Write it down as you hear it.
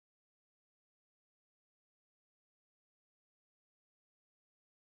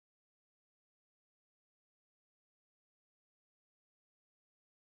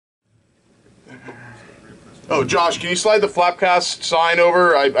Oh, Josh, can you slide the FlappCast sign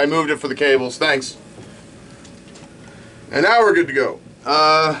over? I moved it for the cables. Thanks. And now we're good to go.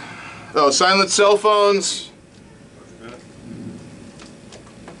 Silent cell phones.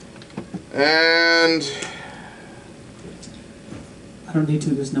 And I don't need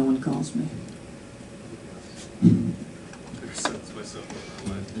to because no one calls me.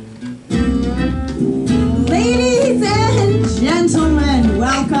 Ladies and gentlemen,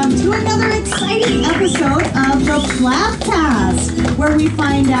 welcome to another exciting episode of the FlappCast, where we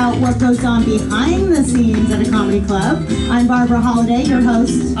find out what goes on behind the scenes at a comedy club. I'm Barbara Holliday, your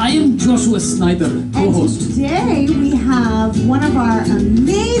host. I am Joshua Snyder, co-host. And today we have one of our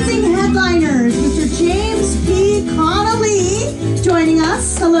amazing headliners, Mr. James P. Connolly, joining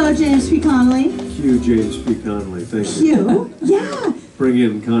us. Hello, James P. Connolly. Q, James P. Connolly, thank you. Q? Yeah. Bring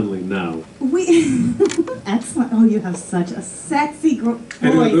in Connolly now. Excellent. Oh, you have such a sexy voice.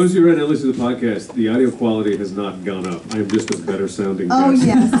 Anyway, those of you who right now listen to the podcast, the audio quality has not gone up. I am just a better sounding guest. Oh,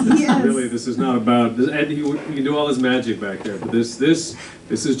 yes, yes. Really, this is not about, and he can do all his magic back there, but this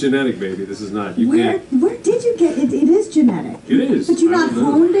is genetic, baby. This is not. Where did you get it? It is genetic. It is. But you've not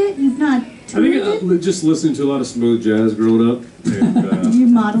honed it? You've not tuned it? I think just listening to a lot of smooth jazz growing up. And, you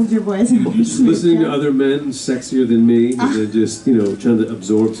modeled your voice. Just listening to other men sexier than me, and then just, trying to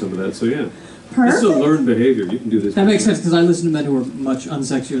absorb some of that. So, yeah. Perfect. This is a learned behavior. You can do this. That makes sense because I listen to men who are much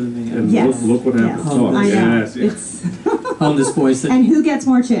unsexier than me. And yes. look what happens. Yes. Oh, I know. yes. It's on this voice. And who gets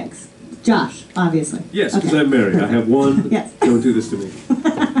more chicks? Josh, obviously. Yes, because I'm married. I have one. Yes. Don't do this to me.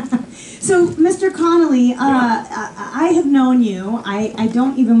 So, Mr. Connolly, I have known you. I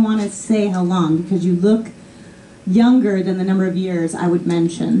don't even want to say how long because you look younger than the number of years I would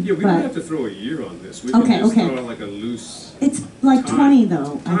mention. Yeah, we don't have to throw a year on this. We can just throw out like a loose... It's like time. 20,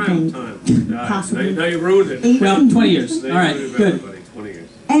 though, I think. Possibly. Now you ruined it. 18. Well, 20 years. All right, good. 20 years.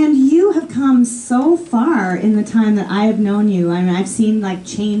 And you have come so far in the time that I have known you. I mean, I've seen like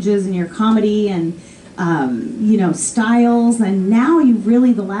changes in your comedy and, styles. And now you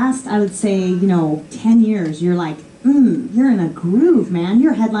really, the last, I would say, 10 years, you're like, you're in a groove, man.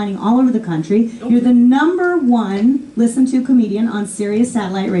 You're headlining all over the country. You're the #1 listened to comedian on Sirius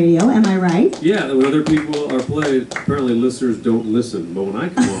Satellite Radio. Am I right? Yeah, when other people are played, apparently listeners don't listen. But when I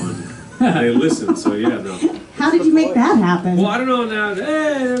come on, they listen. So yeah, no. How did you make that happen? Well, I don't know now.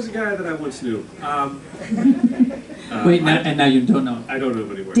 Hey, there's a guy that I once knew. Wait, now you don't know. I don't know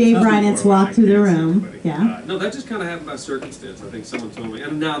him anywhere. Dave Reinitz walked through the room. Yeah. No, that just kind of happened by circumstance. I think someone told me.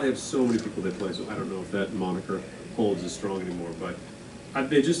 And now they have so many people they play, so I don't know if that moniker holds as strong anymore. But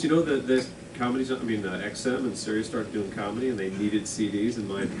they just, the comedies, XM and Sirius started doing comedy, and they needed CDs, and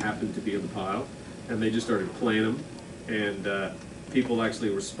mine happened to be in the pile. And they just started playing them, and people actually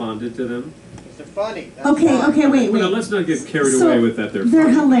responded to them. They're funny. Okay, wait. Well, let's not get carried away with that. They're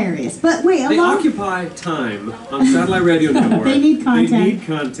funny. Hilarious. But wait, they occupy time on Satellite Radio Network. They need content. They need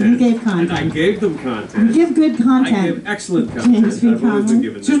content. You gave content. And I gave them content. You give good content. I give excellent content. James P. I've always been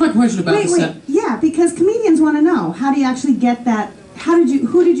given So here's my question about wait, yeah, because comedians want to know, how do you actually get that? Who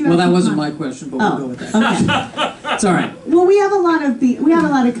did you? Well, that wasn't my question, but we'll go with that. Okay. It's all right. Well, we have a lot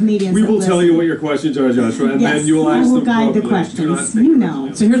of comedians. We will tell you what your questions are, Joshua, and then you will ask them. We'll guide the questions. You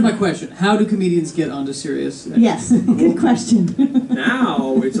know. So here's my question: how do comedians get onto Sirius? Yes, good question.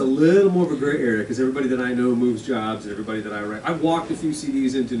 Now it's a little more of a gray area because everybody that I know moves jobs, and everybody that I write. I've walked a few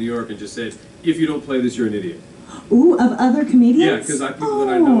CDs into New York and just said, "If you don't play this, you're an idiot." Ooh, of other comedians? Yeah, because people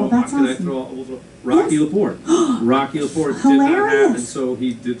that I know. That's Can awesome. I throw Rocky Laporte? Rocky Laporte did not have, and so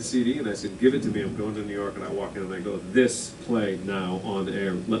he did the CD, and I said, "Give it to me. I'm going to New York." And I walk in and I go, "This play now on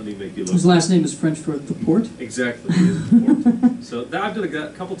air. Let me make you look." His last name is French for the port. Exactly. It is Laporte. So I've done a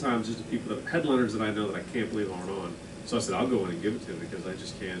couple times just to people headliners that I know that I can't believe aren't on. So I said, "I'll go in and give it to them because I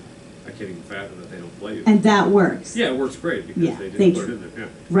just can't. I can't even fathom that they don't play it." And that works. Yeah, it works great because Yeah, they they didn't put it in there. Yeah.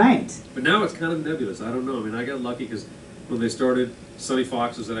 Right. But now it's kind of nebulous. I don't know. I mean, I got lucky because when they started, Sonny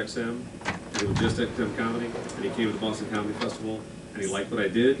Fox was at XM, and it was just XM Comedy, and he came to the Boston Comedy Festival, and he liked what I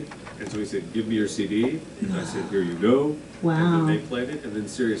did, and so he said, "Give me your CD." And I said, "Here you go." Wow. And then they played it, and then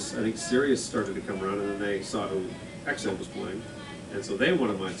Sirius started to come around, and then they saw who XM was playing, and so they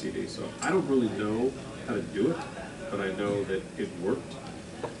wanted my CD. So I don't really know how to do it, but I know that it worked.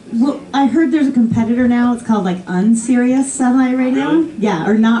 Well, I heard there's a competitor now. It's called like Unsirius Satellite Radio. Really? Yeah,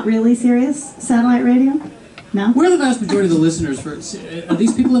 or not really Sirius Satellite Radio. No? Where are the vast majority of the listeners for? Are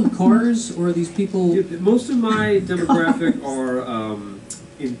these people in cars, or are these people? Yeah, most of my demographic are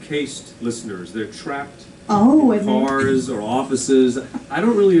encased listeners. They're trapped in cars or offices. I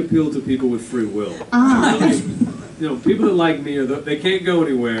don't really appeal to people with free will. People that like me they can't go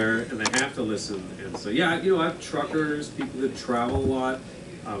anywhere and they have to listen. And so I have truckers, people that travel a lot.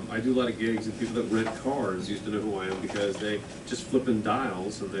 I do a lot of gigs, and people that rent cars used to know who I am because they just flipping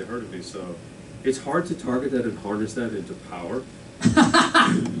dials and they heard of me. So it's hard to target that and harness that into power.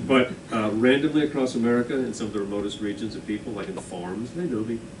 But randomly across America, in some of the remotest regions of people, like in farms, they know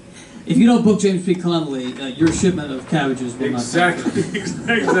me. If you don't book James P. Connolly, your shipment of cabbages will Exactly,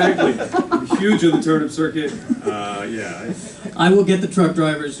 exactly. I'm huge on the turnip circuit. Yeah. I will get the truck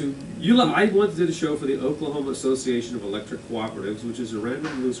drivers who... I once did a show for the Oklahoma Association of Electric Cooperatives, which is a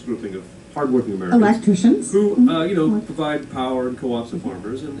random loose grouping of hardworking Americans. Electricians. Who, provide power and co-ops to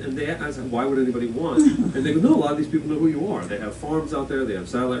farmers. And they asked, why would anybody want? And they go, no, a lot of these people know who you are. They have farms out there, they have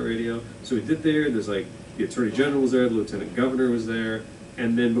satellite radio. So we did there, and there's like, the Attorney General was there, the Lieutenant Governor was there.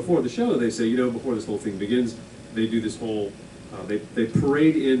 And then before the show, they say, before this whole thing begins, they do this whole, they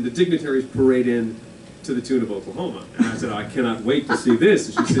parade in, the dignitaries parade in to the tune of Oklahoma. And I said, I cannot wait to see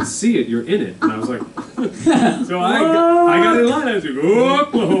this. And she said, see it, you're in it. And I was like, so I got in line. I was like,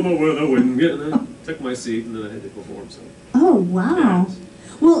 Oklahoma where the wind gets. And I took my seat, and then I had to perform. So. Oh, wow. Yeah.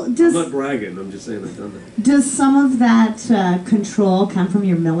 Well, I'm not bragging, I'm just saying I've done that. Does some of that control come from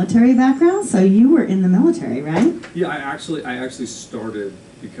your military background? So you were in the military, right? Yeah, I actually started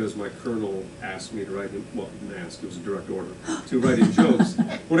because my colonel asked me to write him, well, he didn't ask, it was a direct order, to write in jokes.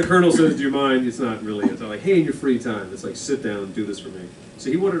 When a colonel says, do you mind, it's not really, it's not like, hey, in your free time, it's like, sit down and do this for me.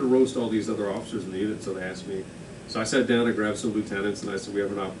 So he wanted to roast all these other officers in the unit, so they asked me. So I sat down, I grabbed some lieutenants, and I said, we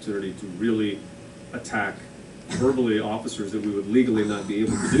have an opportunity to really attack verbally officers that we would legally not be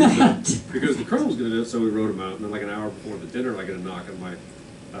able to do so, because the colonel was going to do it, so we wrote them out, and then like an hour before the dinner, I get a knock on my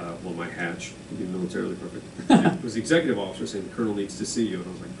my hatch, to be militarily perfect. It was the executive officer saying, the colonel needs to see you, and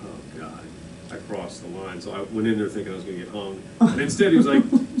I was like, oh, God. I crossed the line, so I went in there thinking I was going to get hung. And instead he was like,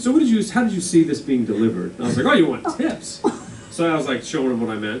 so how did you see this being delivered? And I was like, oh, you want tips? So I was like showing him what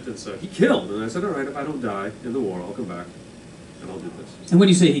I meant, and so he killed. And I said, all right, if I don't die in the war, I'll come back, and I'll do this. And when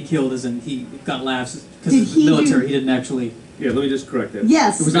you say he killed, as in he got laughs, because of the military, he didn't actually... Yeah, let me just correct that.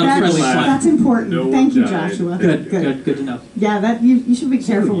 Yes, it was not friendly fire. That's important. No Thank you, died. Joshua. Good to know. Yeah, that you should be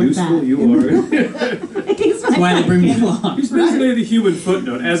careful with that. Useful you are. That's why they bring me along. He's basically the human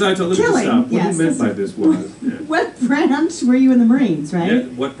footnote. As I told him to stop, what yes, he meant by this was... Yeah. What branch were you in the Marines, right?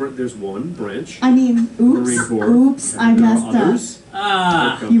 Yeah, there's one branch. I mean, Marine Corps. oops, I messed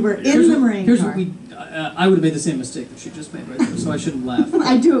up. You were in the Marine Here's Corps. what we... I would have made the same mistake that she just made right there, so I shouldn't laugh.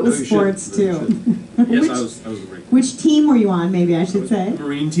 I do it with you sports, shouldn't. too. Yes, I was a Marine. Which team were you on, maybe I should say?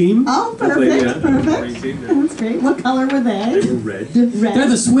 Marine team. Oh, I played, perfect, Marine perfect. team, yeah. That's great. What color were they? They were red. Red. They're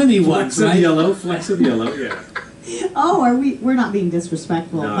the swimmy ones, Flecks of right? yellow, flecks of yellow, yeah. Oh, we're not being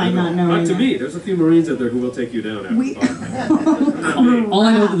disrespectful by not knowing Not to that. me. There's a few Marines out there who will take you down after We- the podcast. All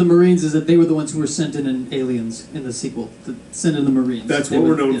I know of the Marines is that they were the ones who were sent in Aliens in the sequel, sent in the Marines. That's They what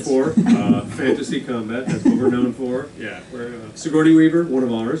were- we're known yes. for. Fantasy combat. That's what we're known for. Yeah. We're Sigourney Weaver, one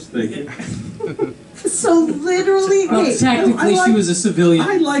of ours. Thank you. So literally, Well, wait, technically, she was a civilian.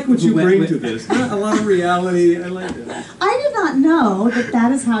 I like what who you went bring with- to this. Not a lot of reality. I like it. I did not know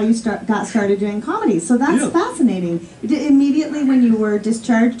that is how you got started doing comedy. So that's Yeah. fascinating. Immediately when you were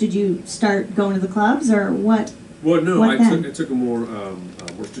discharged, did you start going to the clubs or what? Well, no, What then? I took a more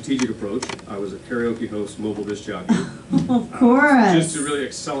strategic approach. I was a karaoke host, mobile disc jockey. Of course. Just to really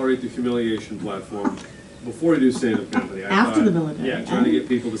accelerate the humiliation platform before you do stand-up comedy. I After thought, the military. Yeah, trying to get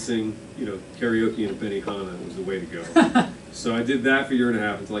people to sing, karaoke in a Benihana was the way to go. So I did that for a year and a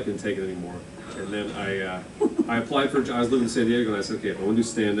half until I couldn't take it anymore. And then I applied for a job. I was living in San Diego, and I said, okay, if I want to do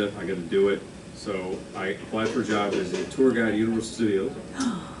stand-up, I got to do it. So I applied for a job as a tour guide at Universal Studios.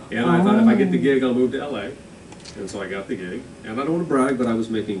 And I thought if I get the gig, I'll move to LA. And so I got the gig. And I don't want to brag, but I was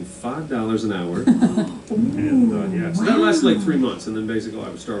making $5 an hour. And so that lasted like 3 months. And then basically I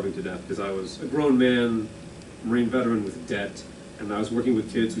was starving to death because I was a grown man, Marine veteran with debt. And I was working with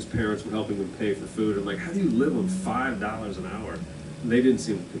kids whose parents were helping them pay for food. I'm like, how do you live on $5 an hour? And they didn't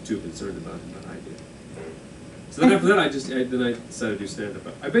seem too concerned about it, but I did. So then after that, I decided to do stand-up.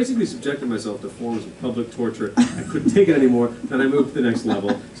 I basically subjected myself to forms of public torture. I couldn't take it anymore. Then I moved to the next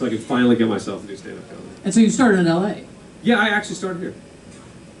level so I could finally get myself to do stand-up comedy. And so you started in L.A. Yeah, I actually started here.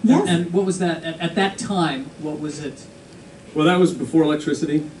 Yes. And what was that, at that time, what was it? Well, that was before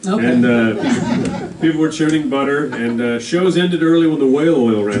electricity. Okay. And people were churning butter, and shows ended early when the whale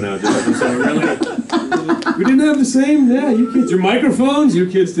oil ran out. So really, we didn't have the same, you kids, your microphones, you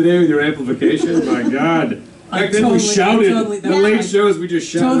kids today with your amplification, my God. Back then we shouted. The late shows, we just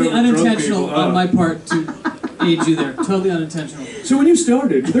shouted Totally over drunk unintentional people. on my part to aid you there. Totally unintentional. So when you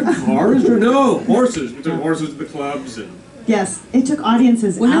started, were there cars? No, horses. We took horses to the clubs. And Yes, it took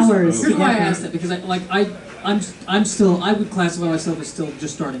audiences hours. Here's to why I get asked that, because I'm still, I would classify myself as still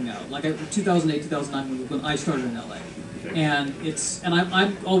just starting out. Like 2008, 2009 when I started in LA. and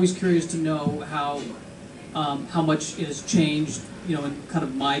I'm always curious to know how much it has changed, you know, in kind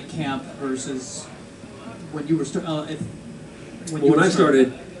of my camp versus when you were when I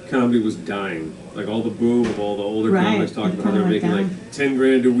started, comedy was dying. Like all the boom of all the older comics talking about how they're making like 10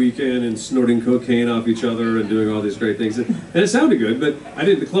 grand a weekend and snorting cocaine off each other and doing all these great things. And it sounded good, but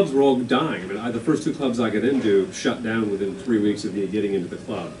the clubs were all dying. I mean, the first 2 clubs I got into shut down within 3 weeks of me getting into the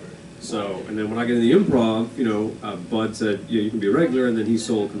club. So, and then when I got into the improv, you know, Bud said, yeah, you can be a regular, and then he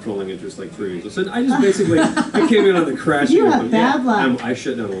sold controlling interest like 3 weeks. So I just basically, I came in on the crash. You have bad luck. I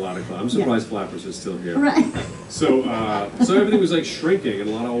shut down a lot of clubs. I'm surprised Flappers is still here. Right. So, so everything was like shrinking, and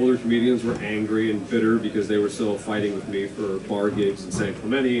a lot of older comedians were angry and bitter because they were still fighting with me for bar gigs in San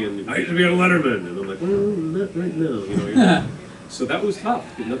Clemente, and I used to be on Letterman, and I'm like, well, not right now, you know. So that was tough.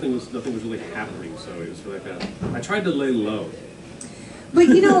 Nothing was really happening. So it was like that. I tried to lay low. But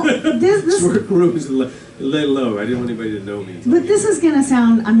you know, this workrooms lay low. I didn't want anybody to know me. But this is gonna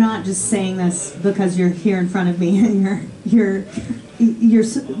sound. I'm not just saying this because you're here in front of me and you're.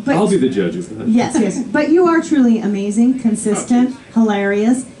 But I'll be the judge of that. Yes, yes. But you are truly amazing, consistent,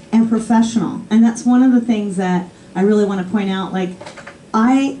 hilarious, and professional. And that's one of the things that I really want to point out. Like,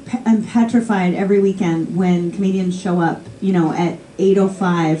 I am petrified every weekend when comedians show up, you know, at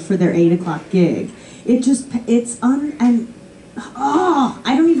 8:05 for their 8 o'clock gig.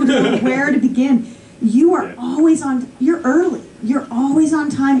 I don't even know where to begin. You are always on. You're early. You're always on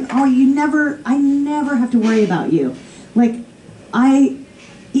time. I never have to worry about you. Like,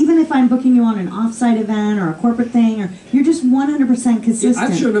 even if I'm booking you on an off-site event or a corporate thing, or you're just 100% consistent. Yeah,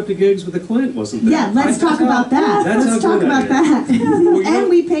 I've shown up to gigs with a client, wasn't there? Yeah, let's talk about that. Let's talk about that. And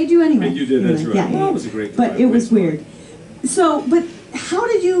we paid you anyway. And you did, that's right. Yeah, well, that was a great but it was weird. So, but how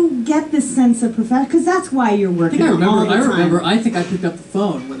did you get this sense of profession? Because that's why you're working all the time. I think I picked up the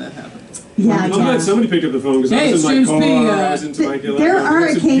phone when that happened. Yeah, I'm glad somebody picked up the phone because I was in my car, I was in Temecula. There are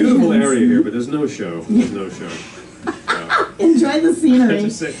occasions. It's a beautiful area here, but there's no show. There's no show. Enjoy the scenery. I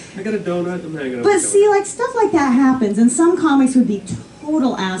just say, I got a donut, I'm hanging out. But see, like, stuff like that happens, and some comics would be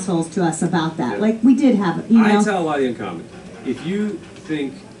total assholes to us about that. Yeah. Like, we did have it, you know? I tell a lot of young comics, if you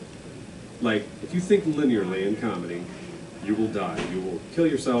think linearly in comedy, you will die. You will kill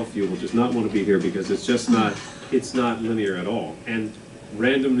yourself. You will just not want to be here because it's not linear at all. And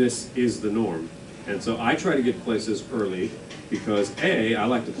randomness is the norm. And so I try to get places early because I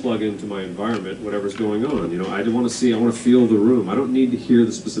like to plug into my environment, whatever's going on. You know, I want to feel the room. I don't need to hear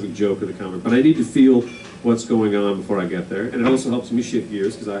the specific joke of the comic, but I need to feel what's going on before I get there. And it also helps me shift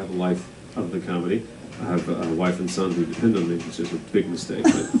gears because I have a life of the comedy. I have a wife and son who depend on me, which is a big mistake.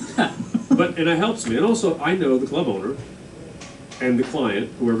 But and it helps me. And also, I know the club owner and the client,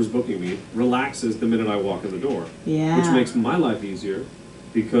 whoever's booking me, relaxes the minute I walk in the door. Yeah. Which makes my life easier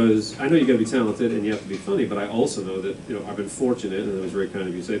because I know you got to be talented and you have to be funny, but I also know that, you know, I've been fortunate, and it was very kind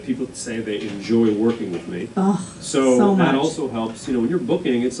of you to say, people say they enjoy working with me. Oh, so much. That also helps. You know, when you're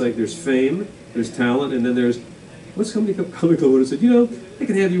booking, it's like there's fame, there's talent, and then there's, what's Comedy Club owner said, you know, I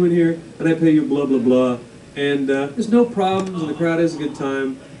can have you in here, and I pay you blah, blah, blah, and there's no problems, and the crowd has a good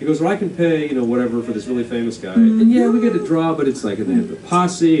time. He goes, well, I can pay, you know, whatever for this really famous guy. And yeah, we get a draw, but it's like, and they have the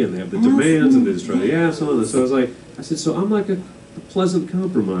posse, and they have the demands, and they just try the ass on. And so I said, so I'm like a pleasant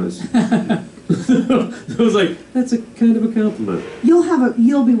compromise. I was like, that's a kind of a compliment.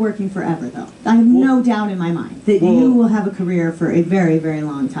 You'll be working forever, though. I have no doubt in my mind that you will have a career for a very, very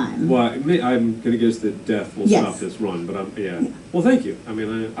long time. Well, I'm going to guess that death will stop this run, but yeah. Well, thank you. I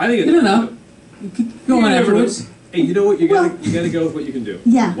mean, I think it's... Go on afterwards. Hey, you know what? You gotta go with what you can do.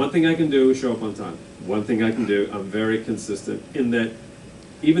 Yeah. One thing I can do is show up on time. One thing I can do, I'm very consistent in that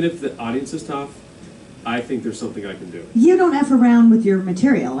even if the audience is tough, I think there's something I can do. You don't F around with your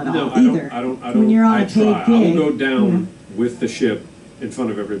material at all either. I don't. When you're on a paid gig, I will go down with the ship in front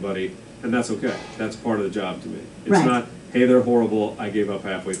of everybody, and that's okay. That's part of the job to me. It's not, hey, they're horrible, I gave up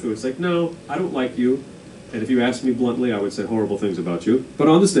halfway through. It's like, no, I don't like you. And if you asked me bluntly, I would say horrible things about you. But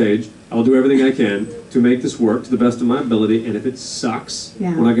on the stage, I'll do everything I can to make this work to the best of my ability. And if it sucks,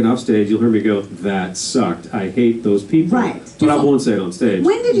 when I get off stage, you'll hear me go, that sucked. I hate those people. Right. But I won't say it on stage.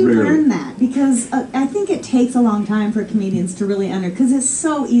 When did you learn that? Because I think it takes a long time for comedians to really because it's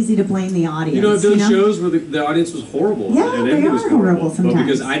so easy to blame the audience. You know, I've done shows where the audience was horrible. Yeah, and they was are horrible sometimes. But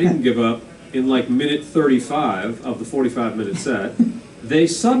because I didn't give up in like minute 35 of the 45-minute set, they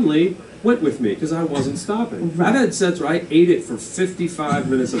suddenly went with me because I wasn't stopping. I've had sets where I ate it for 55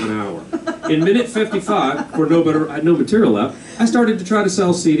 minutes of an hour. In minute 55, where I had no material left, I started to try to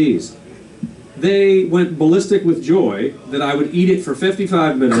sell CDs. they went ballistic with joy that I would eat it for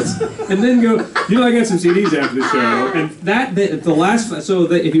 55 minutes and then go, I got some CDs after the show. And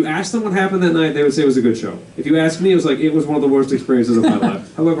if you asked them what happened that night, they would say it was a good show. If you asked me, it was one of the worst experiences of my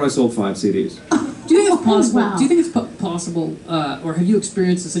life. However, I sold 5 CDs. Do you think it's possible? Wow. Do you think it's possible, or have you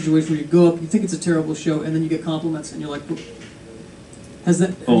experienced a situation where you go up, you think it's a terrible show, and then you get compliments, and you're like, has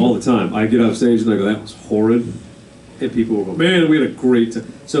that? All the time. I get off stage and I go, that was horrid. And people will go, man, we had a great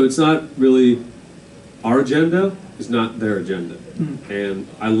time. So it's not really, our agenda is not their agenda. And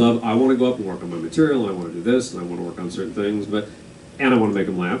I want to go up and work on my material, and I want to do this, and I want to work on certain things, and I want to make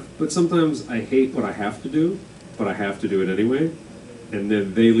them laugh. But sometimes I hate what I have to do, but I have to do it anyway. And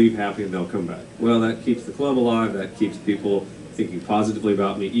then they leave happy and they'll come back. Well, that keeps the club alive, that keeps people thinking positively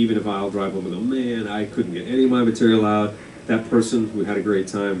about me, even if I'll drive home and go, man, I couldn't get any of my material out. That person who had a great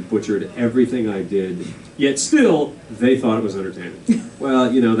time butchered everything I did, yet still, they thought it was entertaining. Well,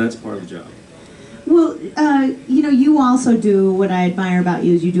 that's part of the job. Well, you also do, what I admire about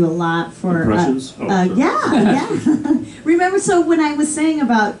you is you do a lot for... Impressions? Yeah. Remember, so when I was saying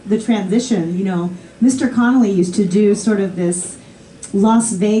about the transition, Mr. Connolly used to do sort of this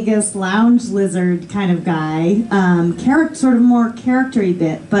Las Vegas lounge lizard kind of guy, sort of more character-y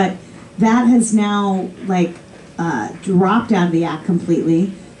bit, but that has now, dropped out of the act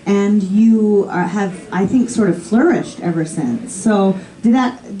completely, and you have, I think, sort of flourished ever since. So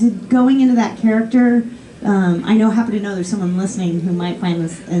did going into that character, I happen to know there's someone listening who might find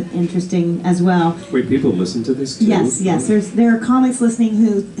this interesting as well. Wait, people listen to this too? Yes. There are comics listening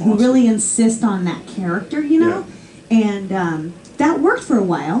who really insist on that character, Yeah. And that worked for a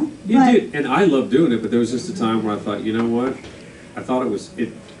while. It did, and I loved doing it, but there was just a time where I thought, you know what? I thought I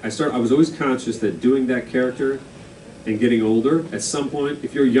was always conscious that doing that character and getting older, at some point,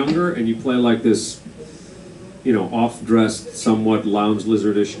 if you're younger and you play like this, off-dressed, somewhat lounge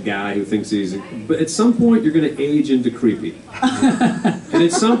lizardish guy who thinks but at some point you're going to age into creepy. And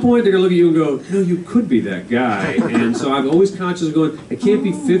at some point they're going to look at you and go, no, you could be that guy. And so I'm always conscious of going, I can't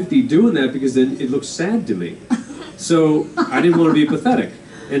be 50 doing that because then it looks sad to me. So I didn't want to be pathetic.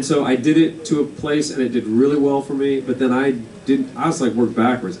 And so I did it to a place and it did really well for me, but then I was like work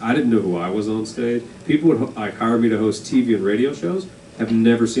backwards. I didn't know who I was on stage. People would hire me to host TV and radio shows, have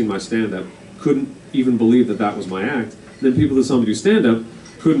never seen my stand-up, couldn't even believe that was my act. And then people that saw me do stand-up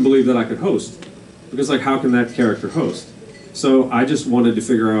couldn't believe that I could host. Because how can that character host? So I just wanted to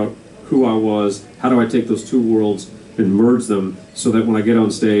figure out who I was, how do I take those two worlds and merge them so that when I get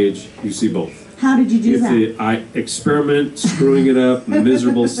on stage, you see both. How did you do that? I experiment, screwing it up,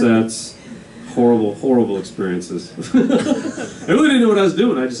 miserable sets, horrible experiences. I really didn't know what I was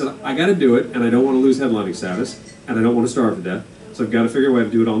doing. I just said, I got to do it, and I don't want to lose headlining status, and I don't want to starve to death, so I've got to figure a way to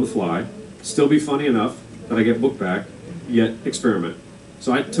do it on the fly, still be funny enough that I get booked back, yet experiment.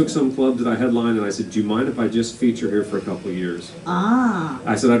 So I took some club that I headlined, and I said, do you mind if I just feature here for a couple of years?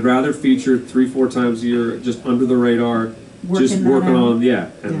 I said, I'd rather feature 3-4 times a year, just under the radar, just working on,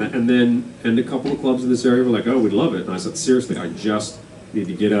 and a couple of clubs in this area were like, oh, we'd love it. And I said, seriously, I just need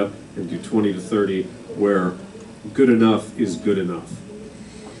to get up and do 20 to 30 where good enough is good enough.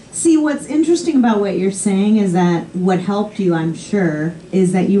 See, what's interesting about what you're saying is that what helped you, I'm sure,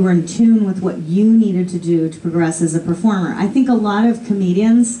 is that you were in tune with what you needed to do to progress as a performer. I think a lot of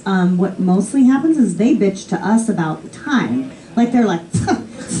comedians, what mostly happens is they bitch to us about time. Like, they're like,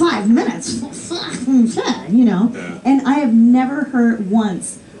 5 minutes, Yeah. And I have never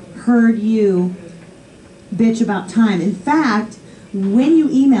once heard you bitch about time. In fact, when you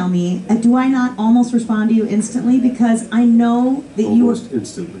email me, do I not almost respond to you instantly? Because I know that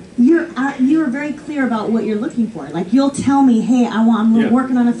instantly. You're very clear about what you're looking for. Like, you'll tell me, hey, I'm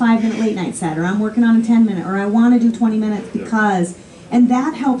working on a 5-minute late night set, or I'm working on a 10-minute, or I want to do 20 minutes because, and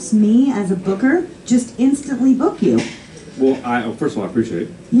that helps me as a booker just instantly book you. Well, first of all, I appreciate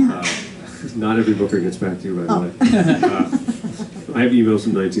it. Yeah. Not every booker gets back to you, by the way. I have emails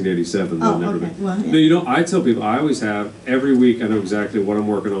from 1987 that never okay. been. Well, yeah. No, I tell people, I always have, every week I know exactly what I'm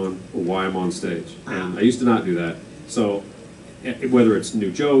working on or why I'm on stage. And I used to not do that. So, whether it's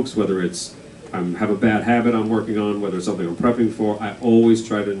new jokes, whether it's I have a bad habit I'm working on, whether it's something I'm prepping for, I always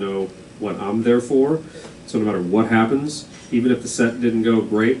try to know what I'm there for. So no matter what happens, even if the set didn't go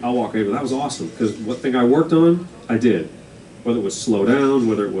great, I'll walk away, but that was awesome. Because what thing I worked on, I did. Whether it was slow down,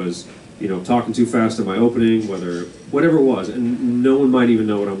 whether it was talking too fast in my opening, whatever it was, and no one might even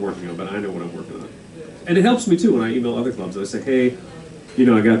know what I'm working on, but I know what I'm working on. And it helps me too when I email other clubs. I say, hey,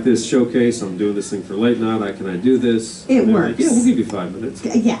 I got this showcase, I'm doing this thing for late night, can I do this? It works. Like, yeah, we'll give you 5 minutes.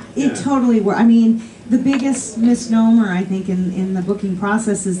 Yeah, it totally works. I mean, the biggest misnomer, I think, in the booking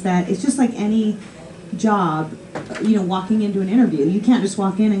process is that it's just like any job, walking into an interview. You can't just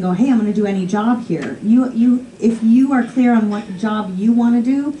walk in and go, hey, I'm going to do any job here. If you are clear on what job you want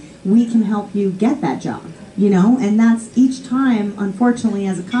to do, we can help you get that job, and that's each time, unfortunately,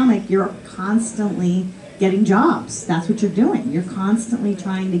 as a comic, you're constantly getting jobs. That's what you're doing. You're constantly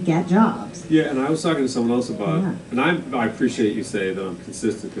trying to get jobs. Yeah, and I was talking to someone else about, and I appreciate you say that I'm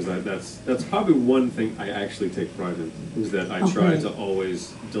consistent, because that's probably one thing I actually take pride in, is that I try to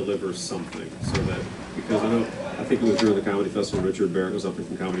always deliver something, so that, because I think it was during the comedy festival, Richard Barrett was up there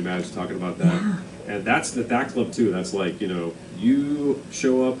from Comedy Magic talking about that, and that's that club too. That's like, you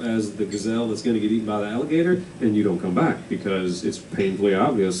show up as the gazelle that's going to get eaten by the alligator, and you don't come back, because it's painfully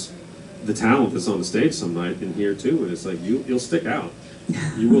obvious the talent that's on the stage some night, and here too, and it's like you'll stick out.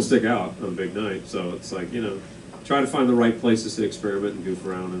 You will stick out on a big night. So it's like, try to find the right places to experiment and goof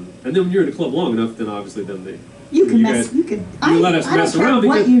around, and then when you're in a club long enough, then obviously you can let us mess around,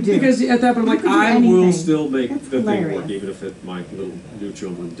 because at that point I'm like, I will still make the thing work, even if my little new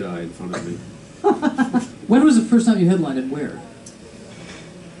children die in front of me. When was the first time you headlined and where?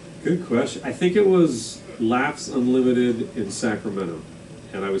 Good question. I think it was Laughs Unlimited in Sacramento.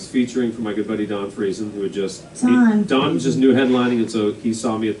 And I was featuring for my good buddy Don Friesen, who had Don was just new headlining, and so he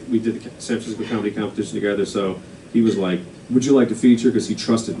saw me we did the San Francisco Comedy Competition together, so he was like, would you like to feature? Because he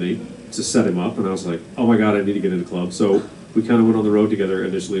trusted me to set him up, and I was like, oh my God, I need to get into the club. So we kind of went on the road together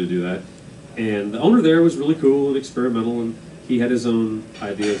initially to do that. And the owner there was really cool and experimental, and he had his own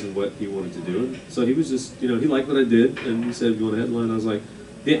ideas of what he wanted to do. And so he was just, he liked what I did, and he said, you want to headline? I was like,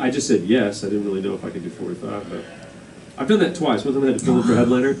 yeah, I just said yes. I didn't really know if I could do 45, but I've done that twice. One time I had to fill in for a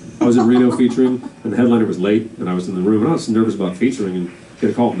headliner. I was in Reno featuring, and the headliner was late, and I was in the room, and I was nervous about featuring, and get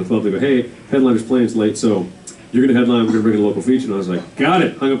a call from the club. They go, hey, headliner's playing, it's late, so you're going to headline, we're going to bring in a local feature. And I was like, got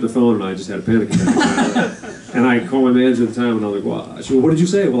it. Hung up the phone, and I just had a panic attack. And I called my manager at the time, and I was like, well, she said, well, what did you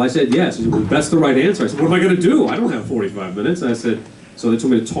say? Well, I said yes. She said, well, that's the right answer. I said, what am I going to do? I don't have 45 minutes. I said, so they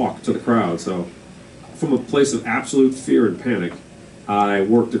told me to talk to the crowd. So from a place of absolute fear and panic, I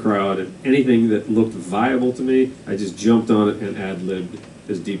worked the crowd, and anything that looked viable to me, I just jumped on it and ad-libbed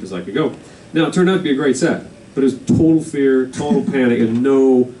as deep as I could go. Now, it turned out to be a great set, but it was total fear, total panic, and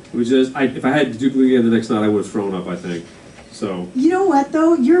it was just, if I had to duplicate again the next night, I would have thrown up, I think. So. You know what,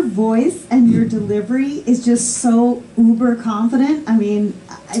 though? Your voice and your delivery is just so uber confident. I mean,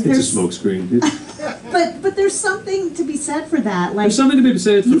 it's a smokescreen. But there's something to be said for that. Like, there's something to be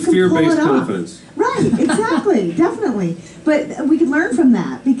said for fear-based confidence. Right, exactly, definitely. But we can learn from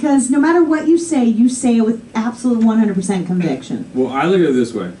that, because no matter what you say it with absolute 100% conviction. Well, I look at it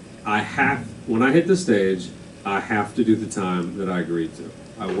this way. When I hit the stage, I have to do the time that I agreed to.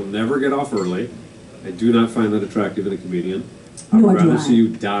 I will never get off early. I do not find that attractive in a comedian. I would rather see you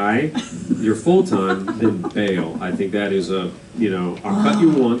die your full time than bail. I think that is I'll cut you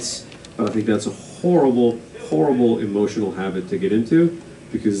once, but I think that's a horrible, horrible emotional habit to get into,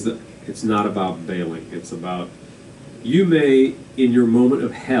 because it's not about bailing. It's about, you may, in your moment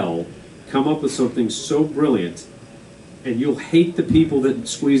of hell, come up with something so brilliant, and you'll hate the people that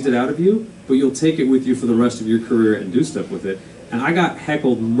squeezed it out of you, but you'll take it with you for the rest of your career and do stuff with it. And I got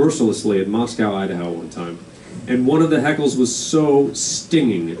heckled mercilessly in Moscow, Idaho one time. And one of the heckles was so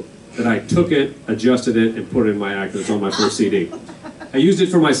stinging that I took it, adjusted it, and put it in my act. It's on my first CD. I used it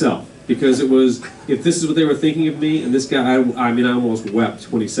for myself, because it was, if this is what they were thinking of me, and this guy, I almost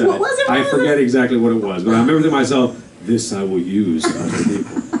wept when he said it. I forget exactly what it was, but I remember to myself, this I will use to other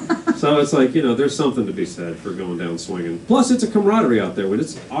people. So it's like, there's something to be said for going down swinging. Plus, it's a camaraderie out there. When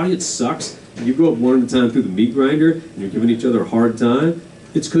audience sucks, and you go up one at a time through the meat grinder, and you're giving each other a hard time,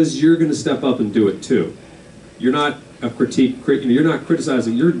 it's because you're going to step up and do it too. You're not you're not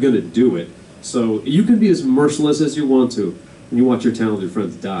criticizing, you're going to do it. So you can be as merciless as you want to when you watch your talented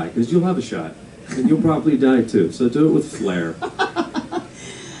friends die, because you'll have a shot, and you'll probably die too. So do it with flair.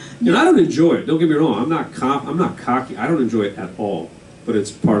 And I don't enjoy it. Don't get me wrong. I'm not cocky. I don't enjoy it at all. But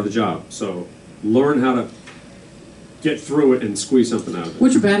it's part of the job. So learn how to get through it and squeeze something out of it.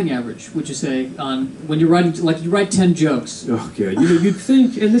 What's your batting average, would you say, on when you're writing, like you write 10 jokes? Okay, you'd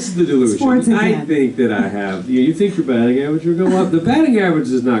think, and this is the delusion, I think that I have, you think your batting average will go up? The batting average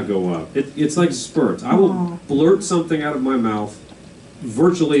does not go up. It's like spurts. I will blurt something out of my mouth,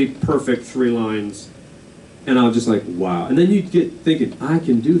 virtually perfect 3 lines, and I'll just like, wow. And then you get thinking, I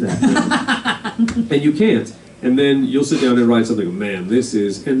can do that now. And you can't. And then you'll sit down and write something, man, this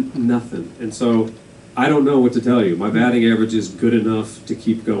is, and nothing. And so I don't know what to tell you. My batting average is good enough to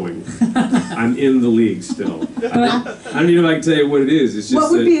keep going. I'm in the league still. I don't even know if I can tell you what it is. It's just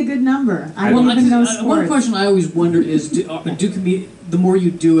what would be a good number? I don't even know sports. One question I always wonder is, the more you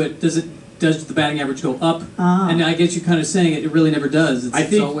do it, does does the batting average go up? And I guess you're kind of saying it really never does. I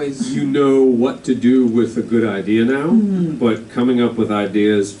think it's always... you know what to do with a good idea now, but coming up with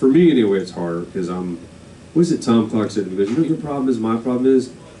ideas, for me anyway, it's harder because what is it Tom Clark said? Because you know what your problem is, my problem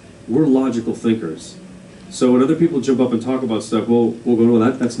is, we're logical thinkers. So when other people jump up and talk about stuff, we'll go,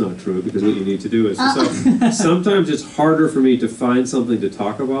 well, that's not true, because what you need to do is... So sometimes it's harder for me to find something to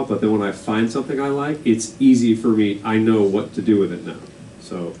talk about, but then when I find something I like, it's easy for me. I know what to do with it now.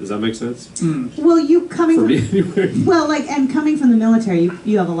 So does that make sense? Well, you coming For from... me, anyway. Well, and coming from the military,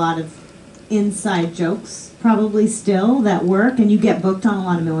 you have a lot of inside jokes probably still that work, and you get booked on a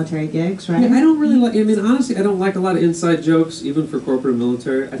lot of military gigs, right? Yeah, I don't really like... I mean, honestly, I don't like a lot of inside jokes, even for corporate and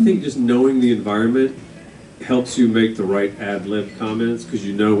military. I think just knowing the environment helps you make the right ad-lib comments because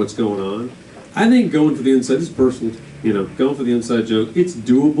you know what's going on. I think going for the inside, this is personal, going for the inside joke, it's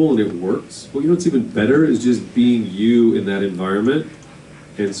doable and it works. But you know what's even better is just being you in that environment.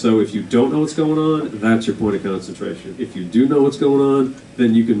 And so if you don't know what's going on, that's your point of concentration. If you do know what's going on,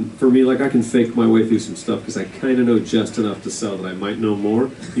 then you can, for me, I can fake my way through some stuff because I kind of know just enough to sell that I might know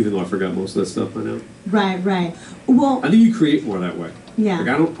more, even though I forgot most of that stuff by now. Right. Well, I think you create more that way. yeah.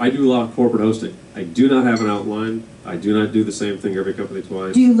 I do a lot of corporate hosting. I do not have an outline. I do not do the same thing every company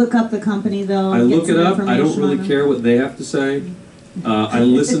twice. Do you look up the company, though? I and look get it some up. I don't information on really them? care what they have to say. I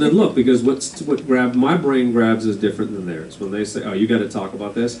listen and look because what my brain grabs is different than theirs. When they say, "Oh, you got to talk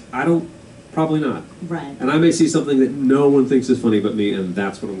about this," probably not. Right. And I may see something that no one thinks is funny but me, and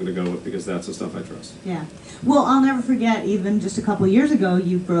that's what I'm going to go with because that's the stuff I trust. Yeah. Well, I'll never forget, even just a couple of years ago,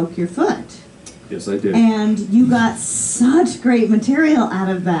 you broke your foot. Yes, I did. And you got such great material out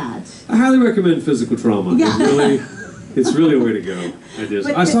of that. I highly recommend physical trauma. Yeah. It's really a way to go. I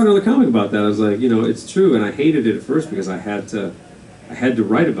was talking to the comic about that. I was like, it's true, and I hated it at first because I had to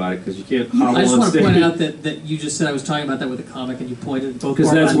write about it because you can't hobble I just on want to stage. point out that you just said I was talking about that with a comic and you pointed both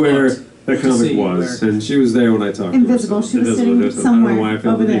Because that's where the comic see was, where- and she was there when I talked Invisible. to her. She was Invisible. sitting I don't somewhere know why I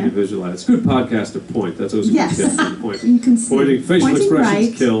felt over the need there. to visualize. It's a good podcast to point. That's always a Yes. good tip. Point. You can see. Pointing, facial Pointing expressions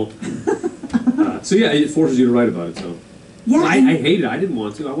right. kill. So yeah, it forces you to write about it. So Yeah. I and hated it. I didn't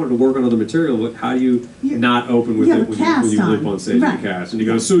want to. I wanted to work on other material. But how do you not open with you have it a when cast you limp on. on stage Right. and cast? And you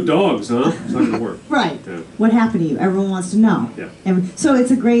go, "So dogs, huh?" It's not going to work. Right. Yeah. What happened to you? Everyone wants to know. Yeah. So it's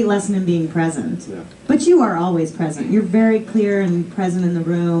a great lesson in being present. Yeah. But you are always present. You're very clear and present in the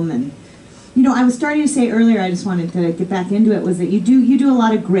room. And I was starting to say earlier, I just wanted to get back into it, was that you do a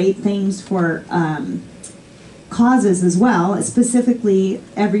lot of great things for causes as well. Specifically,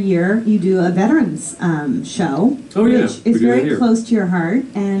 every year you do a veterans show, Oh, yeah. which We is do that very here. close to your heart.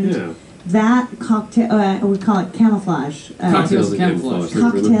 And Yeah. that cocktail, we call it camouflage. Cocktails and camouflage.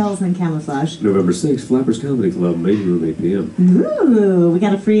 Cocktails and camouflage. November 6th, Flappers Comedy Club, main room, 8 p.m. Ooh, we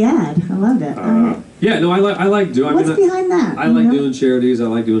got a free ad. I loved it. All right. Yeah, no, I like doing. What's behind that? I like doing charities. I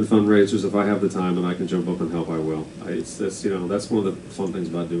like doing fundraisers. If I have the time and I can jump up and help, I will. That's one of the fun things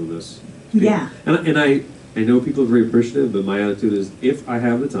about doing this. Yeah. And I know people are very appreciative, but my attitude is, if I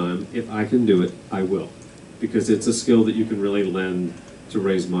have the time, if I can do it, I will, because it's a skill that you can really lend to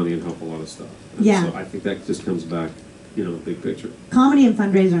raise money and help a lot of stuff. And Yeah. So I think that just comes back, big picture. Comedy and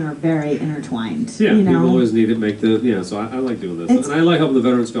fundraising are very intertwined. Yeah, you know? people always need it. So I like doing this, and I like helping the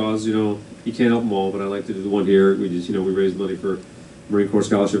veterans cause. You can't help them all, but I like to do the one here. We just, we raise money for Marine Corps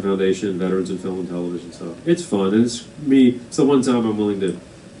Scholarship Foundation, veterans in film and television stuff. It's fun, and it's me. So one time I'm willing to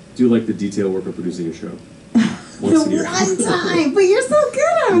do the detail work of producing a show. Once a year. One time, but you're so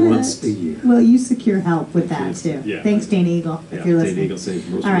good at it. Once a year. Well, you secure help with that Yes. too. Yeah. Thanks, Dana Eagle, if you're listening. Dana Eagle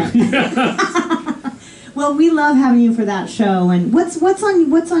saved most All of it. right. Well, we love having you for that show. And what's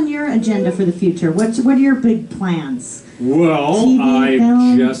on your agenda for the future? What are your big plans? Well, TV, I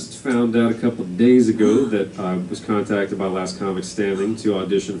film? just found out a couple of days ago that I was contacted by Last Comic Standing to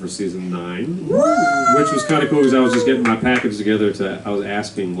audition for season 9, which was kind of cool because I was just getting my package together. I was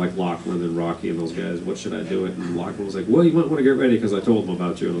asking Lachlan and Rocky and those guys, what should I do it? And Lachlan was like, well, you might want to get ready because I told them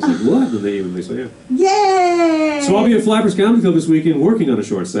about you. And I was like, what? And they emailed me, so yeah. Yay! So I'll be at Flappers Comedy Club this weekend working on a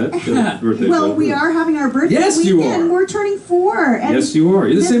short set. Birthday Well, show. we are having our birthday Yes, weekend. you are. We're turning 4. And Yes, you are.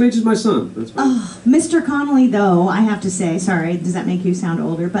 You're the same age as my son. That's fine. Mr. Connolly, though, I have to say, sorry, does that make you sound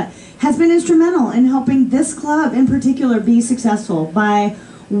older, but has been instrumental in helping this club in particular be successful by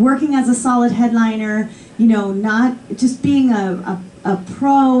working as a solid headliner, not just being a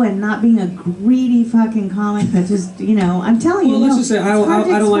pro and not being a greedy fucking comic that just, I'm telling you. Well, let's just say it's I hard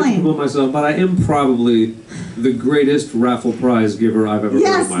to don't like to explain. promote myself, but I am probably the greatest raffle prize giver I've ever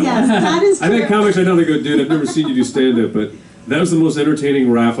Yes, heard in my yes, life. that is true. I've had comics I know they go, dude, I've never seen you do stand-up, but that was the most entertaining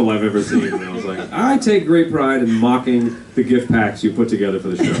raffle I've ever seen. And I was like, I take great pride in mocking the gift packs you put together for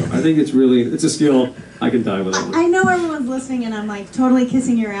the show. I think it's a skill I can die with. I know everyone's listening and I'm like totally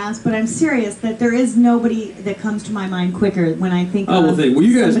kissing your ass, but I'm serious that there is nobody that comes to my mind quicker when I think of Well,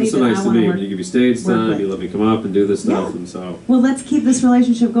 you guys were somebody so that nice I to wanna me. work- When you give me stage work time, with. you let me come up and do this stuff, Yeah. and so. Well, let's keep this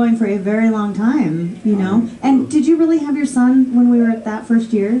relationship going for a very long time, you know? And did you really have your son when we were at that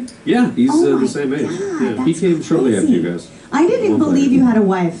first year? Yeah, he's Oh my the same age. God, Yeah, he that's came shortly after you crazy. guys. I didn't even One believe later. you had a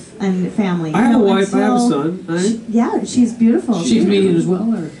wife and family. I have you a know, wife. I have a until- son. Right? Yeah, she's beautiful. Is she a comedian as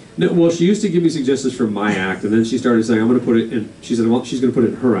well, or? No, well, she used to give me suggestions for my act, and then she started saying, "I'm going to put it in." She said, "Well, she's going to put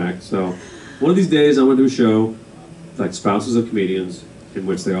it in her act." So, one of these days, I'm going to do a show like spouses of comedians, in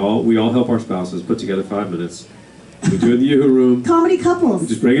which we all help our spouses put together 5 minutes. We do it in the Yoo-Hoo room. Comedy couples. We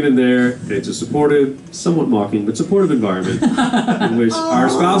just bring it in there. And it's a supportive, somewhat mocking, but supportive environment in which our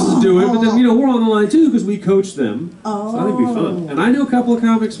spouses do it. But then, we're on the line too because we coach them. So I think it'd be fun. And I know a couple of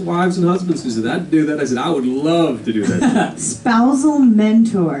comics, wives and husbands who said, "I'd do that." I said, "I would love to do that." Spousal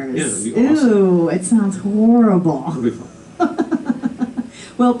mentors. Yeah, that'd be awesome. Ooh, it sounds horrible. It'll be fun.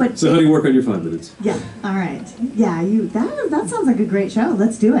 Well, but So, honey, work on your 5 minutes. yeah, all right. Yeah, that sounds like a great show.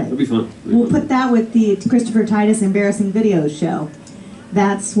 Let's do It'll it. be fun. It'll be We'll fun. put that with the Christopher Titus Embarrassing Videos show.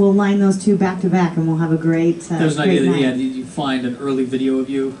 We'll line those two back to back, and we'll have a great, There's an great idea that night. you find an early video of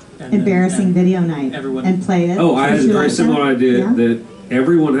you. And then- Embarrassing and video night. everyone- And play it. Oh, I had Would a you very like similar that? idea Yeah? that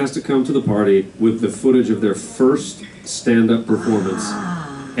everyone has to come to the party with the footage of their first stand-up performance.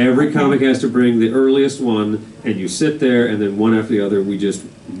 Every comic has to bring the earliest one, and you sit there, and then one after the other, we just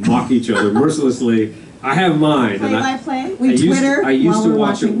mock each other mercilessly. I have mine, and Play-by-play? We Twitter I used while to we're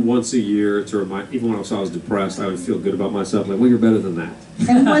watch it watching. once a year to remind. Even when I was depressed, I would feel good about myself. Like, well, you're better than that.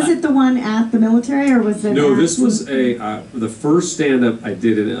 And was it the one at the military, or was it? No, at this was the first stand-up I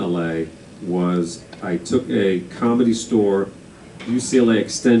did in LA was I took a Comedy Store UCLA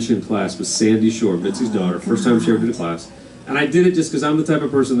extension class with Sandy Shore, Mitzi's daughter, first time she ever did a class. And I did it just because I'm the type of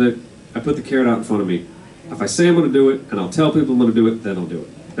person that I put the carrot out in front of me. If I say I'm going to do it, and I'll tell people I'm going to do it, then I'll do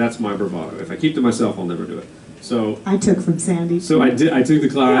it. That's my bravado. If I keep to myself, I'll never do it. So I took from Sandy. I did. I took the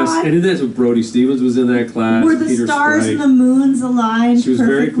class, God. and then that's what Brody Stevens was in that class. Were the Peter stars Sprite. and the moons aligned She was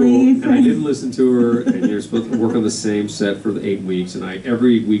very cool, perfectly? and I didn't listen to her. And you're supposed to work on the same set for the 8 weeks, and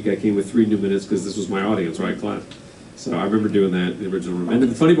every week I came with 3 new minutes because this was my audience, right, class. So I remember doing that in the original room. And the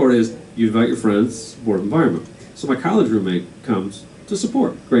funny part is, you invite your friends, supportive environment. So my college roommate comes to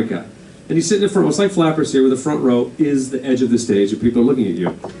support, great guy. And he's sitting in front, it's like Flappers here, where the front row is the edge of the stage and people are looking at you.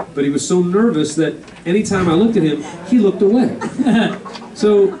 But he was so nervous that anytime I looked at him, he looked away.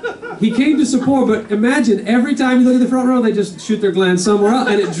 So he came to support, but imagine every time you look at the front row, they just shoot their glance somewhere else,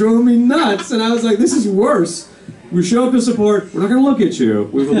 and it drove me nuts. And I was like, this is worse. We show up to support, we're not going to look at you,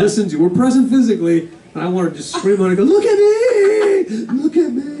 we will listen to you, we're present physically, and I want to just scream out and go, look at me! Look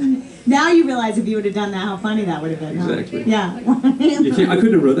at me! Now you realize if you would have done that, how funny that would have been. Huh? Exactly. Yeah. I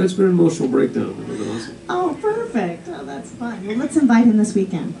couldn't have wrote that. It's been an emotional breakdown. It would have been awesome. Oh, perfect. Oh, that's fun. Well, let's invite him this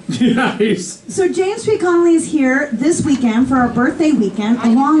weekend. Nice. So James P. Connolly is here this weekend for our birthday weekend,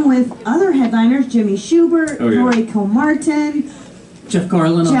 along with other headliners, Jimmy Schubert, Oh, yeah. Rory Kilmartin, Jeff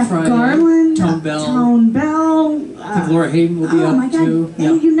Garland on Jeff Friday. Garland, Tone Bell. Tone Bell. I think Laura Hayden will be Oh up my God! too.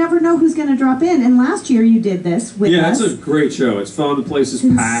 And you never know who's going to drop in. And last year you did this with Yeah, us. it's a great show. It's fun. The place is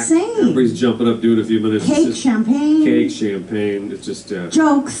It's packed. insane. Everybody's jumping up, doing a few minutes. It's Cake, just champagne, cake, champagne. It's just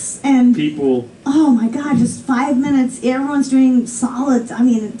jokes, and people. oh my God, just 5 minutes. Everyone's doing solid. I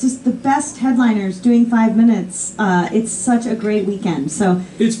mean, just the best headliners doing 5 minutes. It's such a great weekend. So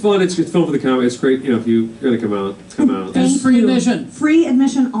It's fun. It's fun for the comedy. It's great. If you're gonna come out, come out. Thank Thank free you. admission. Free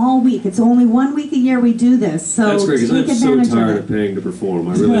admission all week. It's only 1 week a year we do this. So That's great because take I'm so advantage tired of of it. paying to perform.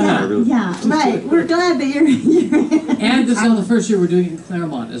 I really, I really. Yeah, right. We're glad that you're And this is not the first year we're doing it in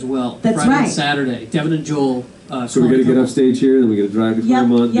Claremont as well. That's Friday right. and Saturday. Devin and Joel. So we got to get off stage here, then we got to drive to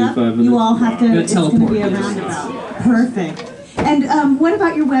Claremont, do 5 minutes. You all have to. Wow. It's going to be a Teleport. roundabout. Perfect. And what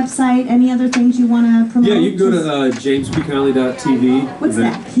about your website? Any other things you want to promote? Yeah, you can go to jamespconnolly.tv. What's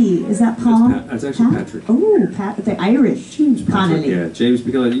that? P? Is that Paul? That's actually Patrick. Oh, the Irish Connolly. Yeah, James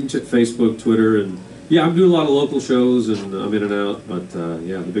P. Connolly. You can check Facebook, Twitter, and yeah, I'm doing a lot of local shows, and I'm in and out. But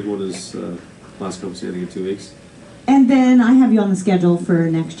yeah, the big one is last come standing in 2 weeks. And then I have you on the schedule for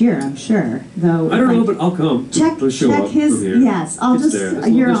next year, I'm sure. Though I don't know, but I'll come. check I'll show up his. from here. Yes, I'll It's just. there.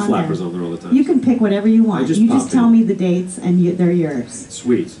 You're There's on flappers there. on there all the time. You can pick whatever you want. just You pop just tell in. me the dates, and they're yours.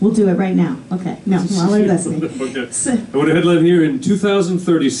 Sweet. We'll do it right now. Okay. No, while we're listening. Okay. So, I want to headline here in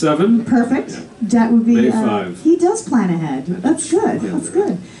 2037. perfect. That would be. May 5. He does plan ahead. That's good. That's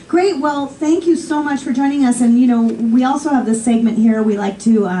good. Great. Well, thank you so much for joining us. And we also have this segment here. We like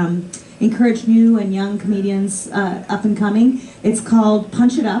to encourage new and young comedians up and coming. It's called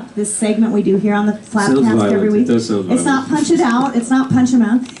Punch It Up, this segment we do here on the FlappCast every week. It does sound It's not Punch It Out, it's not Punch 'em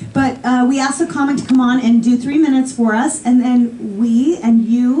Out, but we asked a comic to come on and do 3 minutes for us, and then we and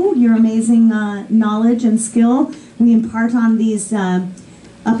you, your amazing knowledge and skill, we impart on these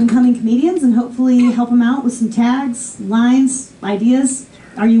up-and-coming comedians and hopefully help them out with some tags, lines, ideas.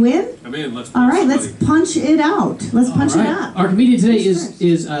 Are you in? I'm in. Let's. All right, let's punch it out. Let's punch it up. Our comedian today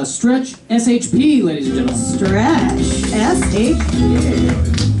is Stretch S.H.P, ladies and gentlemen. Stretch S.H.P.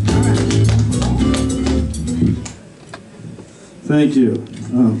 Thank you.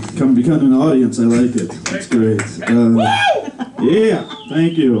 Come becoming an audience. I like it. It's great. Yeah,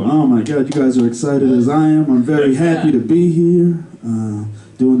 thank you. Oh my God, you guys are excited as I am. I'm very happy to be here.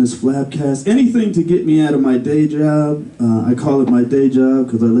 Doing this FlappCast. Anything to get me out of my day job. I call it my day job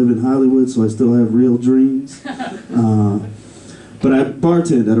because I live in Hollywood, so I still have real dreams. But I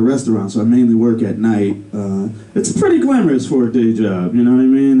bartend at a restaurant, so I mainly work at night. It's pretty glamorous for a day job, you know what I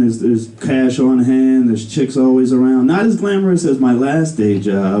mean? There's cash on hand, there's chicks always around. Not as glamorous as my last day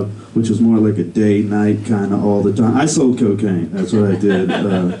job, which was more like a day-night kind of all the time. I sold cocaine, that's what I did.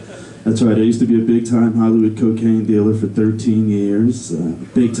 That's right, I used to be a big-time Hollywood cocaine dealer for 13 years.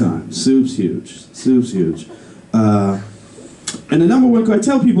 Big time. Soup's huge. Soup's huge. And the number one, I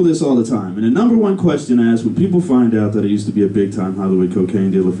tell people this all the time, and the number one question asked when people find out that I used to be a big-time Hollywood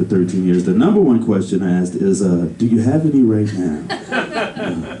cocaine dealer for 13 years, the number one question asked is, do you have any right now?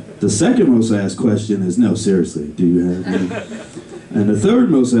 The second most asked question is, no, seriously, do you have any? And the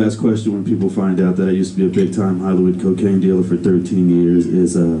third most asked question when people find out that I used to be a big-time Hollywood cocaine dealer for 13 years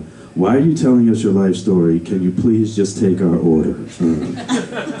is, why are you telling us your life story? Can you please just take our order?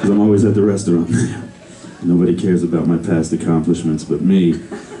 Because I'm always at the restaurant now. Nobody cares about my past accomplishments but me.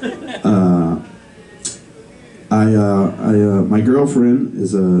 My girlfriend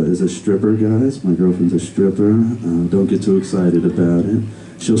is a stripper, guys. My girlfriend's a stripper. Don't get too excited about it.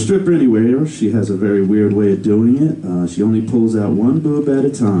 She'll strip anywhere. She has a very weird way of doing it. She only pulls out one boob at a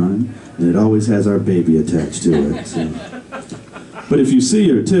time, and it always has our baby attached to it. So. But if you see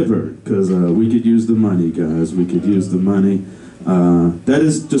her, tip her, because we could use the money, guys. We could use the money. That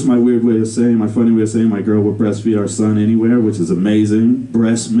is just my weird way of saying, my funny way of saying my girl will breastfeed our son anywhere, which is amazing.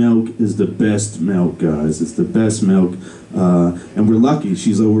 Breast milk is the best milk, guys. It's the best milk. And we're lucky.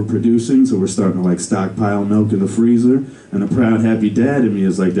 She's overproducing, so we're starting to like stockpile milk in the freezer. And a proud, happy dad in me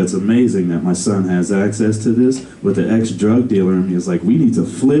is like, that's amazing that my son has access to this. But the ex-drug dealer in me is like, we need to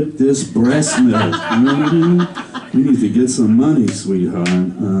flip this breast milk. You know what I mean? We need to get some money, sweetheart.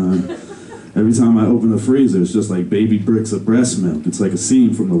 Every time I open the freezer, it's just like baby bricks of breast milk. It's like a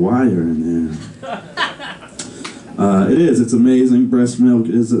scene from The Wire in there. It is. It's amazing. Breast milk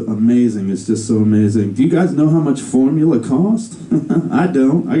is amazing. It's just so amazing. Do you guys know how much formula costs? I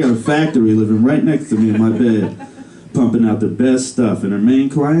don't. I got a factory living right next to me in my bed, pumping out the best stuff, and her main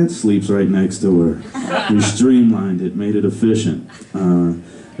client sleeps right next to her. We streamlined it, made it efficient.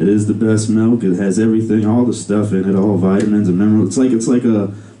 It is the best milk. It has everything, all the stuff in it, all vitamins and minerals. It's like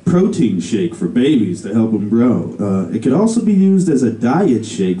a protein shake for babies to help them grow. It could also be used as a diet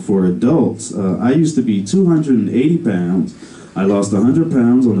shake for adults. I used to be 280 pounds. I lost 100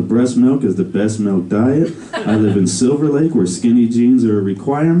 pounds on the breast milk as the best milk diet. I live in Silver Lake where skinny jeans are a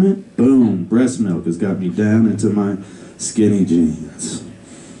requirement. Boom, breast milk has got me down into my skinny jeans.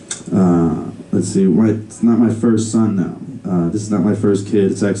 Let's see, it's not my first son now. This is not my first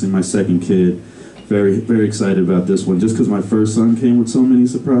kid, it's actually my second kid. Very, very excited about this one, just because my first son came with so many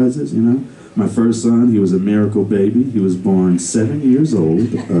surprises, you know? My first son, he was a miracle baby. He was born 7 years old.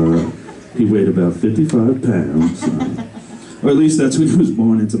 He weighed about 55 pounds. Or at least that's when he was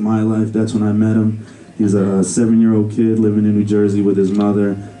born into my life. That's when I met him. He's a 7-year-old kid living in New Jersey with his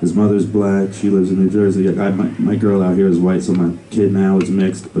mother. His mother's black. She lives in New Jersey. My girl out here is white, so my kid now is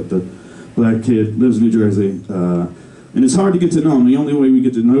mixed. But the black kid lives in New Jersey. And it's hard to get to know him. The only way we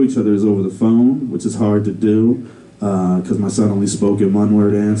get to know each other is over the phone, which is hard to do. Because my son only spoke in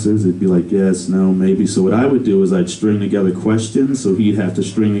one-word answers. It'd be like, yes, no, maybe. So what I would do is I'd string together questions, so he'd have to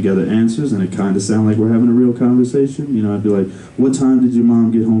string together answers, and it kind of sound like we're having a real conversation. You know, I'd be like, what time did your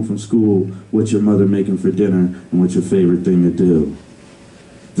mom get home from school? What's your mother making for dinner? And what's your favorite thing to do?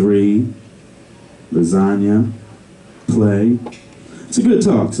 3, lasagna, play. It's a good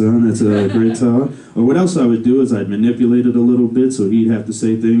talk, son. It's a great talk. Or what else I would do is I'd manipulate it a little bit, so he'd have to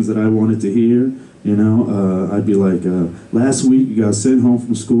say things that I wanted to hear. You know, I'd be like, last week you got sent home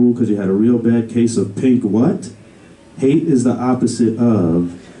from school because you had a real bad case of pink what? Hate is the opposite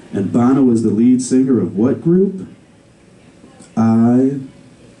of, and Bono is the lead singer of what group? I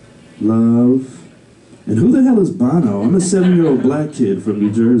love And who the hell is Bono? I'm a 7-year-old black kid from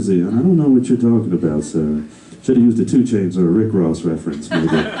New Jersey, and I don't know what you're talking about, sir. Should have used a 2 Chainz or a Rick Ross reference, maybe.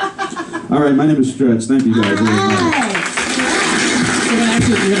 All right, my name is Stretch. Thank you guys very much.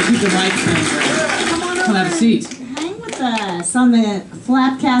 You're going to keep the mic on. Come on Come have a over. seat. Hang with us on the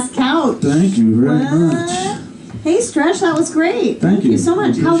FlappCast couch. Thank you very What? much. Hey, Stretch, that was great. Thank you. so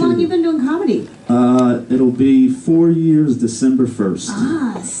much. I How long appreciate you it. been doing comedy? It'll be 4 years, December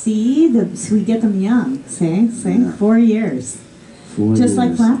 1st. See, so we get them young. See? Yeah. 4 years. 4 Just like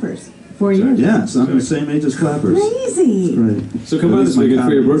years. Flappers. 4 years. Yeah, so I'm the same age as Flappers. Crazy. Right. So come At by least this my weekend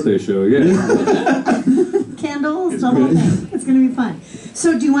for your comedies. birthday show, yeah. Candles, the whole thing. It's going to be fun.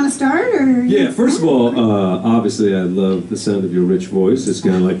 So do you want to start? Or Yeah, first of all, obviously I love the sound of your rich voice. It's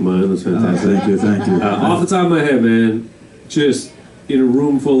kind of like mine. That's Oh, fantastic. thank you, thank you. Off the top of my head, man, just in a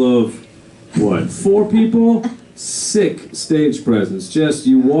room full of, what, 4 people? Sick stage presence. Just,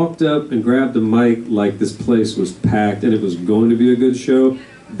 you walked up and grabbed the mic like this place was packed and it was going to be a good show.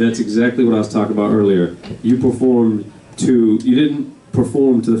 That's exactly what I was talking about earlier. You didn't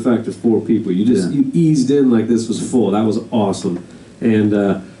perform to the fact of 4 people. You eased in like this was full. That was awesome. And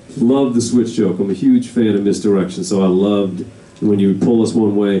loved the switch joke. I'm a huge fan of misdirection, so I loved when you would pull us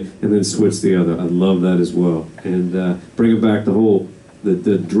one way and then switch the other. I love that as well. And bringing back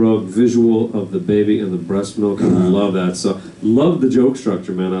the drug visual of the baby and the breast milk. I love that. So love the joke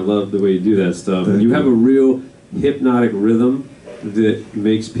structure, man. I love the way you do that stuff. And you have a real hypnotic rhythm that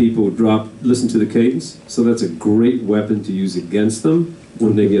makes people listen to the cadence. So that's a great weapon to use against them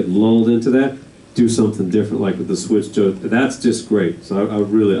when they get lulled into that. Do something different, like with the switch joke. That's just great. So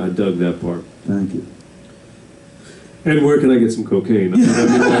I dug that part. Thank you. And where can I get some cocaine?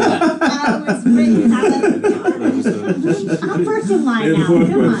 was great. I'm first in line And the now. fourth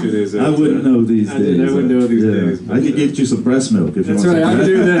Come question on. is... I wouldn't know these I days. wouldn't know these days. I could get you some breast milk if That's you want right, I some. can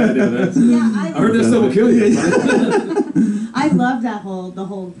do that. Yeah, that's, Yeah, I heard that stuff will kill you. I love the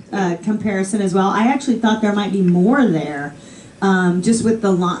whole comparison as well. I actually thought there might be more there, just with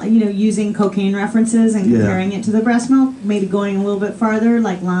the using cocaine references and comparing it to the breast milk, maybe going a little bit farther,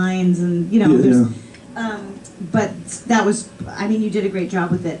 like lines and but that was, I mean, you did a great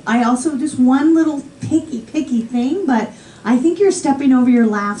job with it. I also, just one little picky thing, but I think you're stepping over your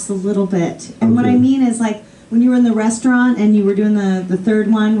laughs a little bit. And what I mean is, like, when you were in the restaurant and you were doing the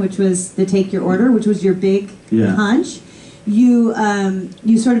third one, which was the take your order, which was your big punch, you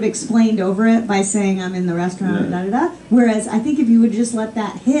sort of explained over it by saying, I'm in the restaurant, da-da-da. Whereas I think if you would just let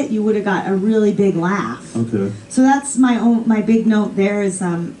that hit, you would have got a really big laugh. Okay. So that's my big note there is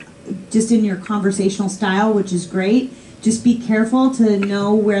just in your conversational style, which is great. Just be careful to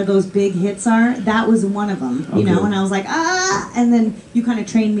know where those big hits are. That was one of them, you know, and I was like, and then you kind of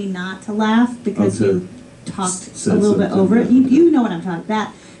trained me not to laugh because you talked a little bit over it. You know what I'm talking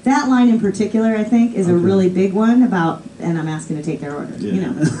about. That line in particular, I think, is a really big one about, and I'm asking to take their order, you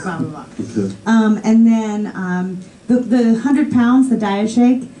know, blah, blah, blah. Okay. And then the 100 pounds, the diet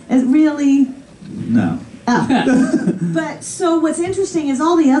shake, is really... No. But so what's interesting is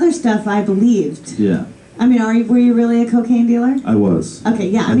all the other stuff I believed. Yeah. I mean, were you really a cocaine dealer? I was. Okay,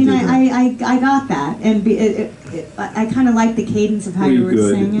 yeah. I mean, I got that, and I kind of like the cadence of how you were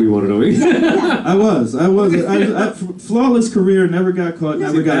saying it. We want to know. Yeah. I was. Flawless career. Never got caught.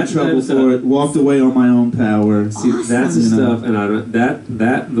 Never got in trouble for it. Walked away on my own power. See, that's the stuff, and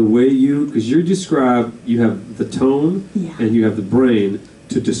the way because you describe, you have the tone and you have the brain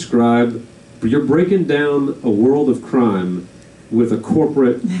to describe. You're breaking down a world of crime with a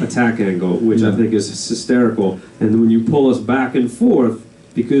corporate attack angle, which I think is hysterical. And when you pull us back and forth,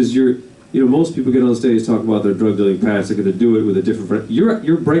 because most people get on stage talk about their drug dealing past, they're going to do it with a different.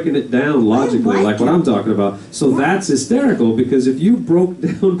 You're breaking it down logically, like what I'm talking about. So that's hysterical, because if you broke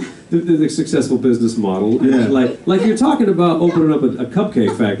down the successful business model, like you're talking about opening up a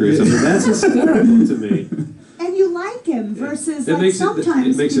cupcake factory or something, that's hysterical to me. And you like him versus It like makes sometimes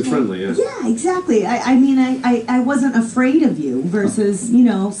it makes it people- friendly, yeah. Yeah, exactly. I mean, I wasn't afraid of you versus,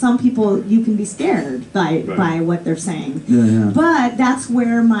 some people you can be scared by what they're saying. Yeah. But that's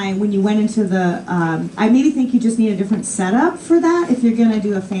where when you went into the, I maybe think you just need a different setup for that if you're going to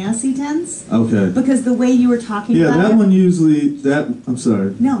do a fantasy tense. Okay. Because the way you were talking about that it. one usually, I'm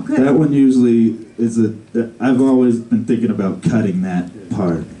sorry. No, good. That one usually is I've always been thinking about cutting that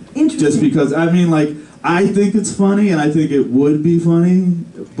part. Interesting. Just because, I mean, like, I think it's funny, and I think it would be funny,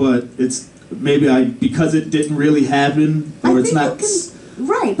 but it's maybe because it didn't really happen, or it's not.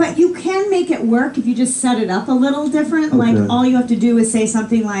 Right, but you can make it work if you just set it up a little different. Okay. Like all you have to do is say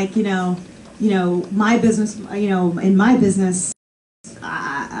something like, my business, in my business,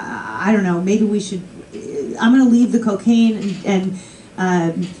 I don't know, maybe we should. I'm going to leave the cocaine and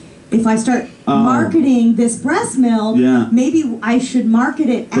if I start marketing this breast milk, Yeah. maybe I should market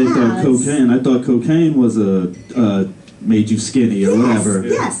it They as thought cocaine. I thought cocaine was made you skinny or whatever.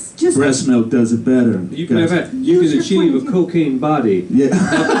 Yes, just Breast milk does it better. You can Guys. you Use can your achieve point a of cocaine body Yeah.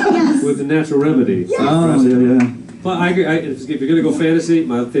 yes. with a natural remedy. Yes. Oh yeah. But I agree. If you're going to go fantasy,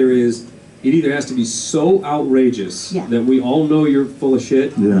 my theory is it either has to be so outrageous Yeah. that we all know you're full of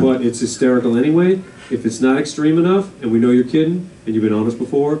shit, Yeah. but it's hysterical anyway. If it's not extreme enough, and we know you're kidding, and you've been honest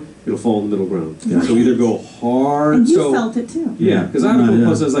before, it'll fall in the middle ground. Yeah. So either go hard. And you so felt it too. yeah, because I have Yeah.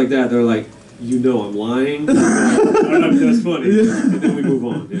 posters like that. They're like, you know, I'm lying. That's funny, and then we move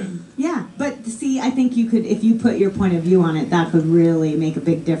on. Yeah. Yeah, but see, I think you could, if you put your point of view on it, that could really make a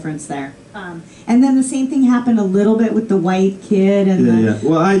big difference there. And then the same thing happened a little bit with the white kid and Yeah, the, yeah.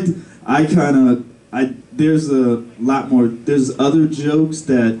 Well, I kind of, there's a lot more, there's other jokes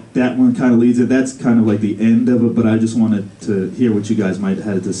that one kind of leads to. That's kind of like the end of it, but I just wanted to hear what you guys might have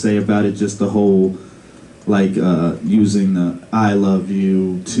had to say about it, just the whole, like, using the I love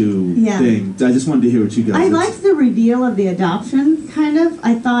you to thing. I just wanted to hear what you guys I had to liked the reveal of the adoption, kind of.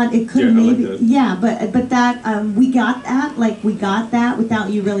 I thought it could Yeah, I like maybe, that. yeah, but that, we got that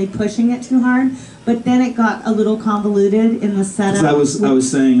without you really pushing it too hard. But then it got a little convoluted in the setup. Because I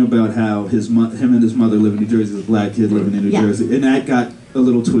was saying about how him and his mother live in New Jersey, the black kid living in New Yeah. Jersey, and that got a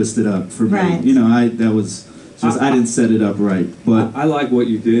little twisted up for me. Right. You know, that was just I didn't set it up right, but I like what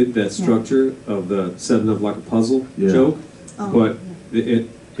you did, that structure of the setting up like a puzzle Yeah. joke. Oh, But if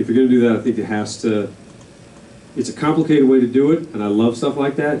you're going to do that, I think it has to. It's a complicated way to do it, and I love stuff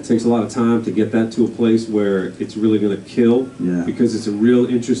like that. It takes a lot of time to get that to a place where it's really going to kill. Yeah. Because it's a real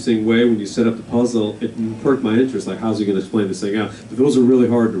interesting way when you set up the puzzle. It perked my interest, like how's he going to explain this thing out? But those are really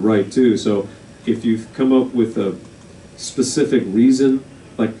hard to write too. So if you've come up with a specific reason,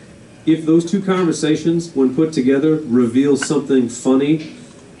 like if those two conversations, when put together, reveal something funny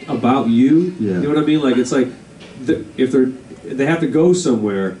about you, Yeah. you know what I mean? Like it's like if they have to go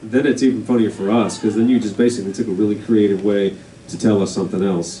somewhere, then it's even funnier for us because then you just basically took a really creative way to tell us something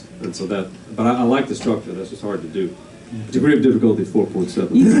else. And so that, but I like the structure. That's just hard to do. Degree of difficulty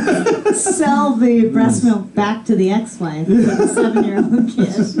 4.7. you could sell the breast milk back to the ex-wife with a 7-year-old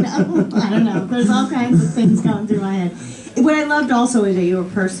kid. No, I don't know. There's all kinds of things going through my head. What I loved also is that you were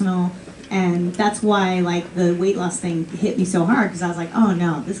personal, and that's why like the weight loss thing hit me so hard because I was like, oh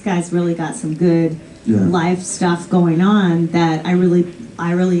no, this guy's really got some good life stuff going on that I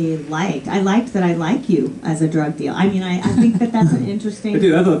really liked. I liked that I like you as a drug dealer. I mean, I think that that's an interesting I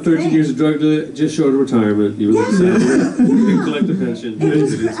did. I thought 13 thing. years of drug dealer just showed retirement. You were you can collect a pension. It You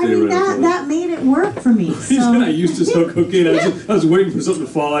was, didn't I stay mean, around. that made it work for me. He said, I So used to sell cocaine. I was waiting for something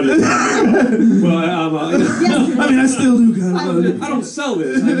to fall out of your pocket. Well, I mean, I still do kind of. I don't sell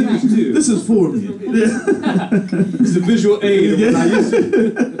this. I used to. This is for me. It's a visual aid of what I used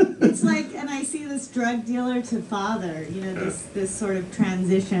to. it's like, and I see this drug dealer to father, you know, this sort of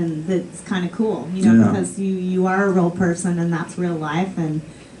transition that's kind of cool, you know, Yeah. because you are a real person and that's real life, and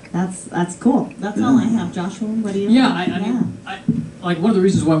that's cool. That's all I have. Joshua, what do you? Yeah, think? I mean, like one of the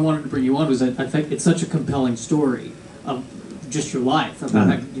reasons why I wanted to bring you on was I think it's such a compelling story of just your life about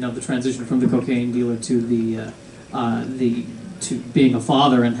how, you know, the transition from the cocaine dealer to the to being a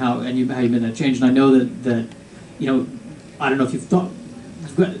father and how you made that change. And I know that you know, I don't know if you've thought.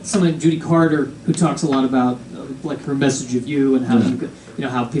 You've got someone like Judy Carter who talks a lot about like her message of you and how you could, you know,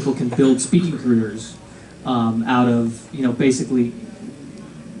 how people can build speaking careers out of, you know, basically,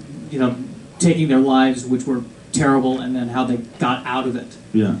 you know, taking their lives which were terrible and then how they got out of it.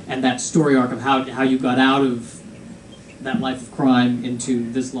 Yeah. And that story arc of how you got out of that life of crime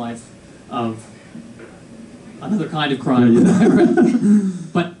into this life of another kind of crime.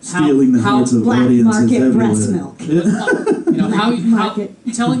 But Stealing the hearts of black audiences market everywhere. breast milk. You know, how Market.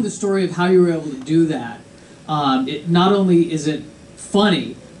 telling the story of how you were able to do that. It not only is it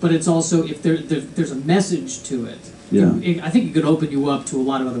funny, but it's also if there's a message to it. Yeah. I think it could open you up to a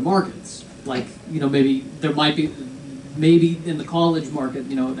lot of other markets. Like, you know, maybe there might be in the college market,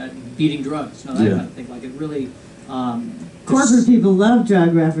 you know, that beating drugs, you know, that kind of thing. Like it really. Corporate people love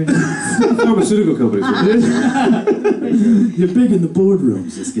drug references. Pharmaceutical companies. You're big in the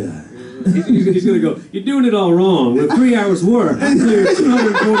boardrooms, this guy. He's going to go, you're doing it all wrong. With 3 hours work, you're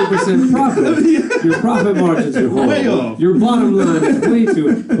 240% profit. Your profit margins are Way horrible. off. Your bottom line is way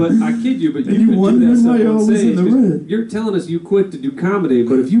too. But I kid you, but you you could do wondering that stuff why you're on always in stage. the 'Cause red. You're telling us you quit to do comedy,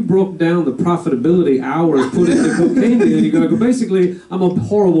 but if you broke down the profitability hours put into cocaine deal, you're going to go, basically, I'm a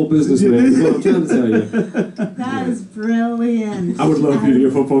horrible businessman, is what I'm trying to tell you. That is brilliant. I would love you to hear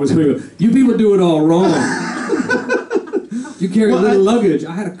performance. You people do it all wrong. You carry Well, little luggage.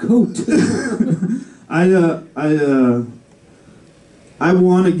 I had a coat. I I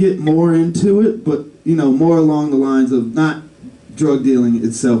want to get more into it, but more along the lines of not drug dealing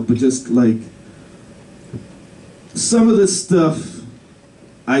itself, but just like some of the stuff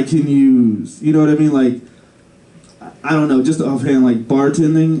I can use. You know what I mean? Like, I don't know, just offhand, like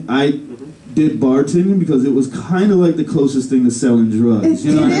bartending. I did bartending because it was kind of like the closest thing to selling drugs.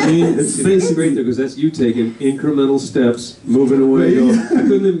 You know what I mean? It's It's great though, because that's you taking incremental steps, moving away. Going, I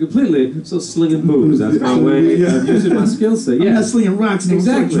couldn't live completely, so slinging booze. That's my way of using my skill set. I'm Yeah, not slinging rocks, and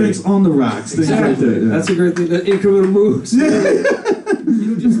Exactly. drinks on the rocks. Things like exactly. that. Yeah. That's a great thing. That incremental moves. You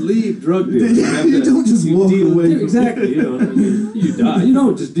don't just leave drug dealers. You don't just walk deal away from exactly. You die. You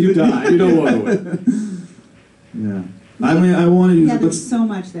don't just you die. You don't walk away. Yeah. I mean, I want to use Yeah, it, but there's so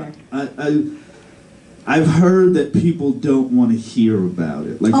much there. I've heard that people don't want to hear about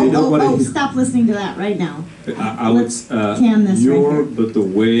it. Like they don't want to. Stop listening to that right now. I would. Can this right here. But the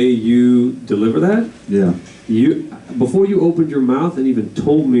way you deliver that, Yeah. you before you opened your mouth and even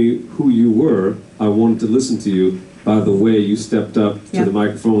told me who you were, I wanted to listen to you by the way you stepped up to Yep. the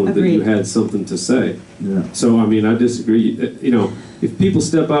microphone that Agreed. you had something to say. Yeah. So I mean, I disagree. If people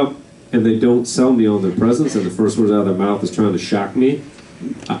step up and they don't sell me on their presence, and the first words out of their mouth is trying to shock me,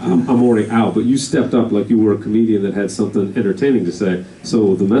 I'm already out. But you stepped up like you were a comedian that had something entertaining to say.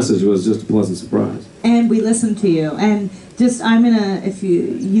 So the message was just a pleasant surprise. And we listened to you. And just, I'm gonna, if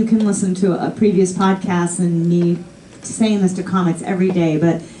you can listen to a previous podcast and me saying this to comics every day,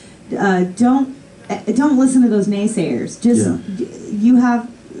 but don't listen to those naysayers. Just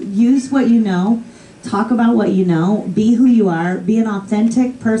use what you know. Talk about what you know, be who you are, be an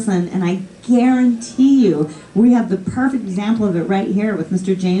authentic person, and I guarantee you, we have the perfect example of it right here with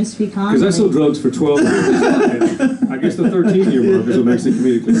Mr. James P. Connolly. Because I sold drugs for 12 years. I guess the 13-year mark is what makes it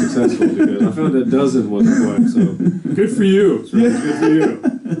comedically successful, because I found a dozen wasn't quite, so good for you. Good for you.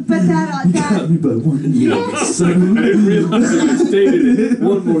 But that Got me by 1 year. I didn't realize if you stayed in it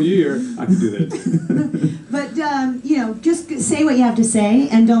one more year, I could do that. But just say what you have to say,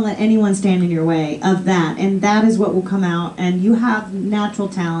 and don't let anyone stand in your way of that. And that is what will come out. And you have natural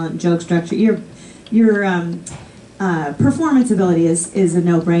talent, joke structure. Your performance ability is a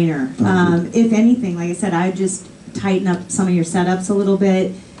no-brainer. If anything, like I said, I would just tighten up some of your setups a little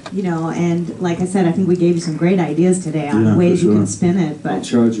bit. And like I said, I think we gave you some great ideas today on ways you can spin it. I'll But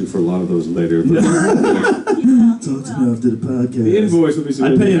charge you for a lot of those later. Talk to me after the podcast. The invoice will be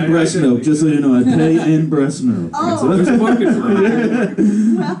I pay in breast milk, just so you know. I pay in breast milk. Oh. There's a market for that.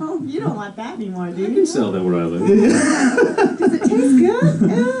 well, you don't want that anymore, do I you? can sell that where I live. Does it taste good?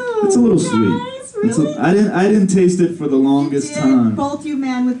 Ew, It's a little guys, sweet. Really? I didn't taste it for the longest You did. time. Both you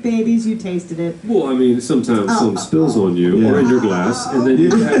men with babies, you tasted it. Well, I mean, sometimes some spills on you or in your glass, and then you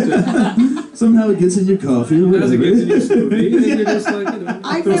have to, Somehow it gets in your coffee. Or as whatever. it gets in your smoothie, and then you're just like,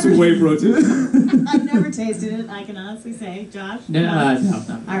 I've throw some never- whey protein. I've never tasted it, I can honestly say. Josh? No. All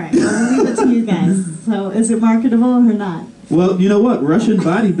right, well, we'll leave it to you guys. So is it marketable or not? Well, you know what? Russian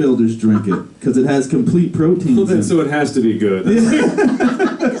bodybuilders drink it because it has complete proteins. Well, then, in so it. it has to be good.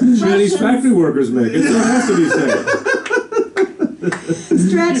 Chinese factory workers make it, so it has to be safe.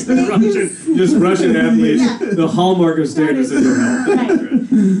 Stretch, thank you. Just Russian athletes, Yeah. the hallmark of standards in their health. Right.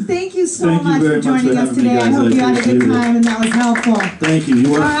 Thank you so Thank you much very for much joining for us having me, today. I guys. hope I you had a good appreciate it. time and that was helpful. Thank you. You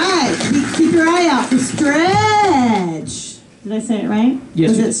All are. right, keep your eye out for Stretch. Did I say it right? Yes,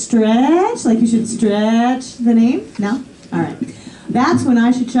 Was you it did. Stretch? Like you should stretch the name? No? All right. That's when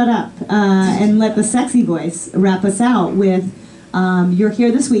I should shut up and let the sexy voice wrap us out with you're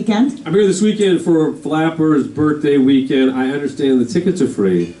here this weekend. I'm here this weekend for Flapper's birthday weekend. I understand the tickets are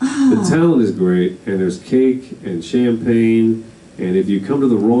free. The talent is great, and there's cake and champagne. And if you come to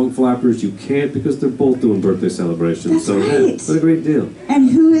the wrong Flappers, you can't because they're both doing birthday celebrations. That's so right. yeah, what a great deal. And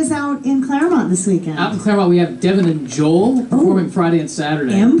who is out in Claremont this weekend? Out in Claremont, we have Devin and Joel performing Friday and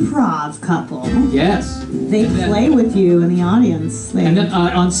Saturday. Improv couple. Yes. They play with you in the audience. And then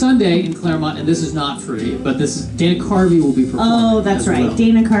on Sunday in Claremont, and this is not free, but this is Dana Carvey will be performing. Oh, that's as right. well.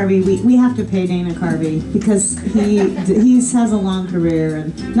 Dana Carvey. We have to pay Dana Carvey because he has a long career,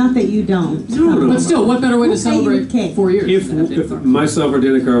 and not that you don't. No. But still, what better way to We'll pay you with celebrate cake. 4 years? If than have Dana Carvey? myself or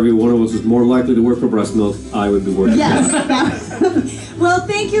Dana Carvey, one of us was more likely to work for breast milk, I would be working. Yes. Well,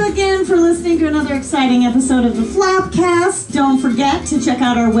 thank you again for listening to another exciting episode of the FlappCast. Don't forget to check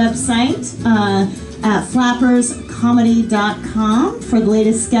out our website at flapperscomedy.com for the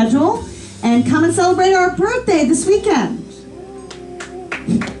latest schedule. And come and celebrate our birthday this weekend.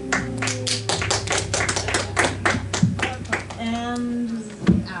 And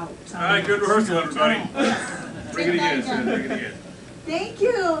out. All right, good rehearsal, everybody. Bring it again, Sam, bring it again. Thank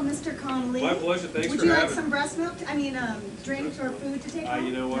you, Mr. Connolly. My pleasure, thanks Would for you like having some breast milk? I mean, drinks or food to take home?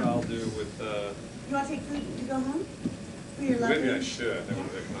 You know what I'll do with, You want to take food to go home? for your lovely. Maybe I should.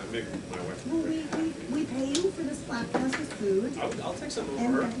 I make my wife. Well, we pay you for this FlappCast with food. I'll take some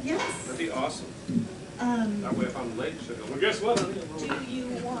And over. yes. That'd be awesome. That way, if I'm late, she'll go, well, guess what? Do you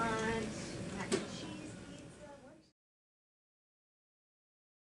want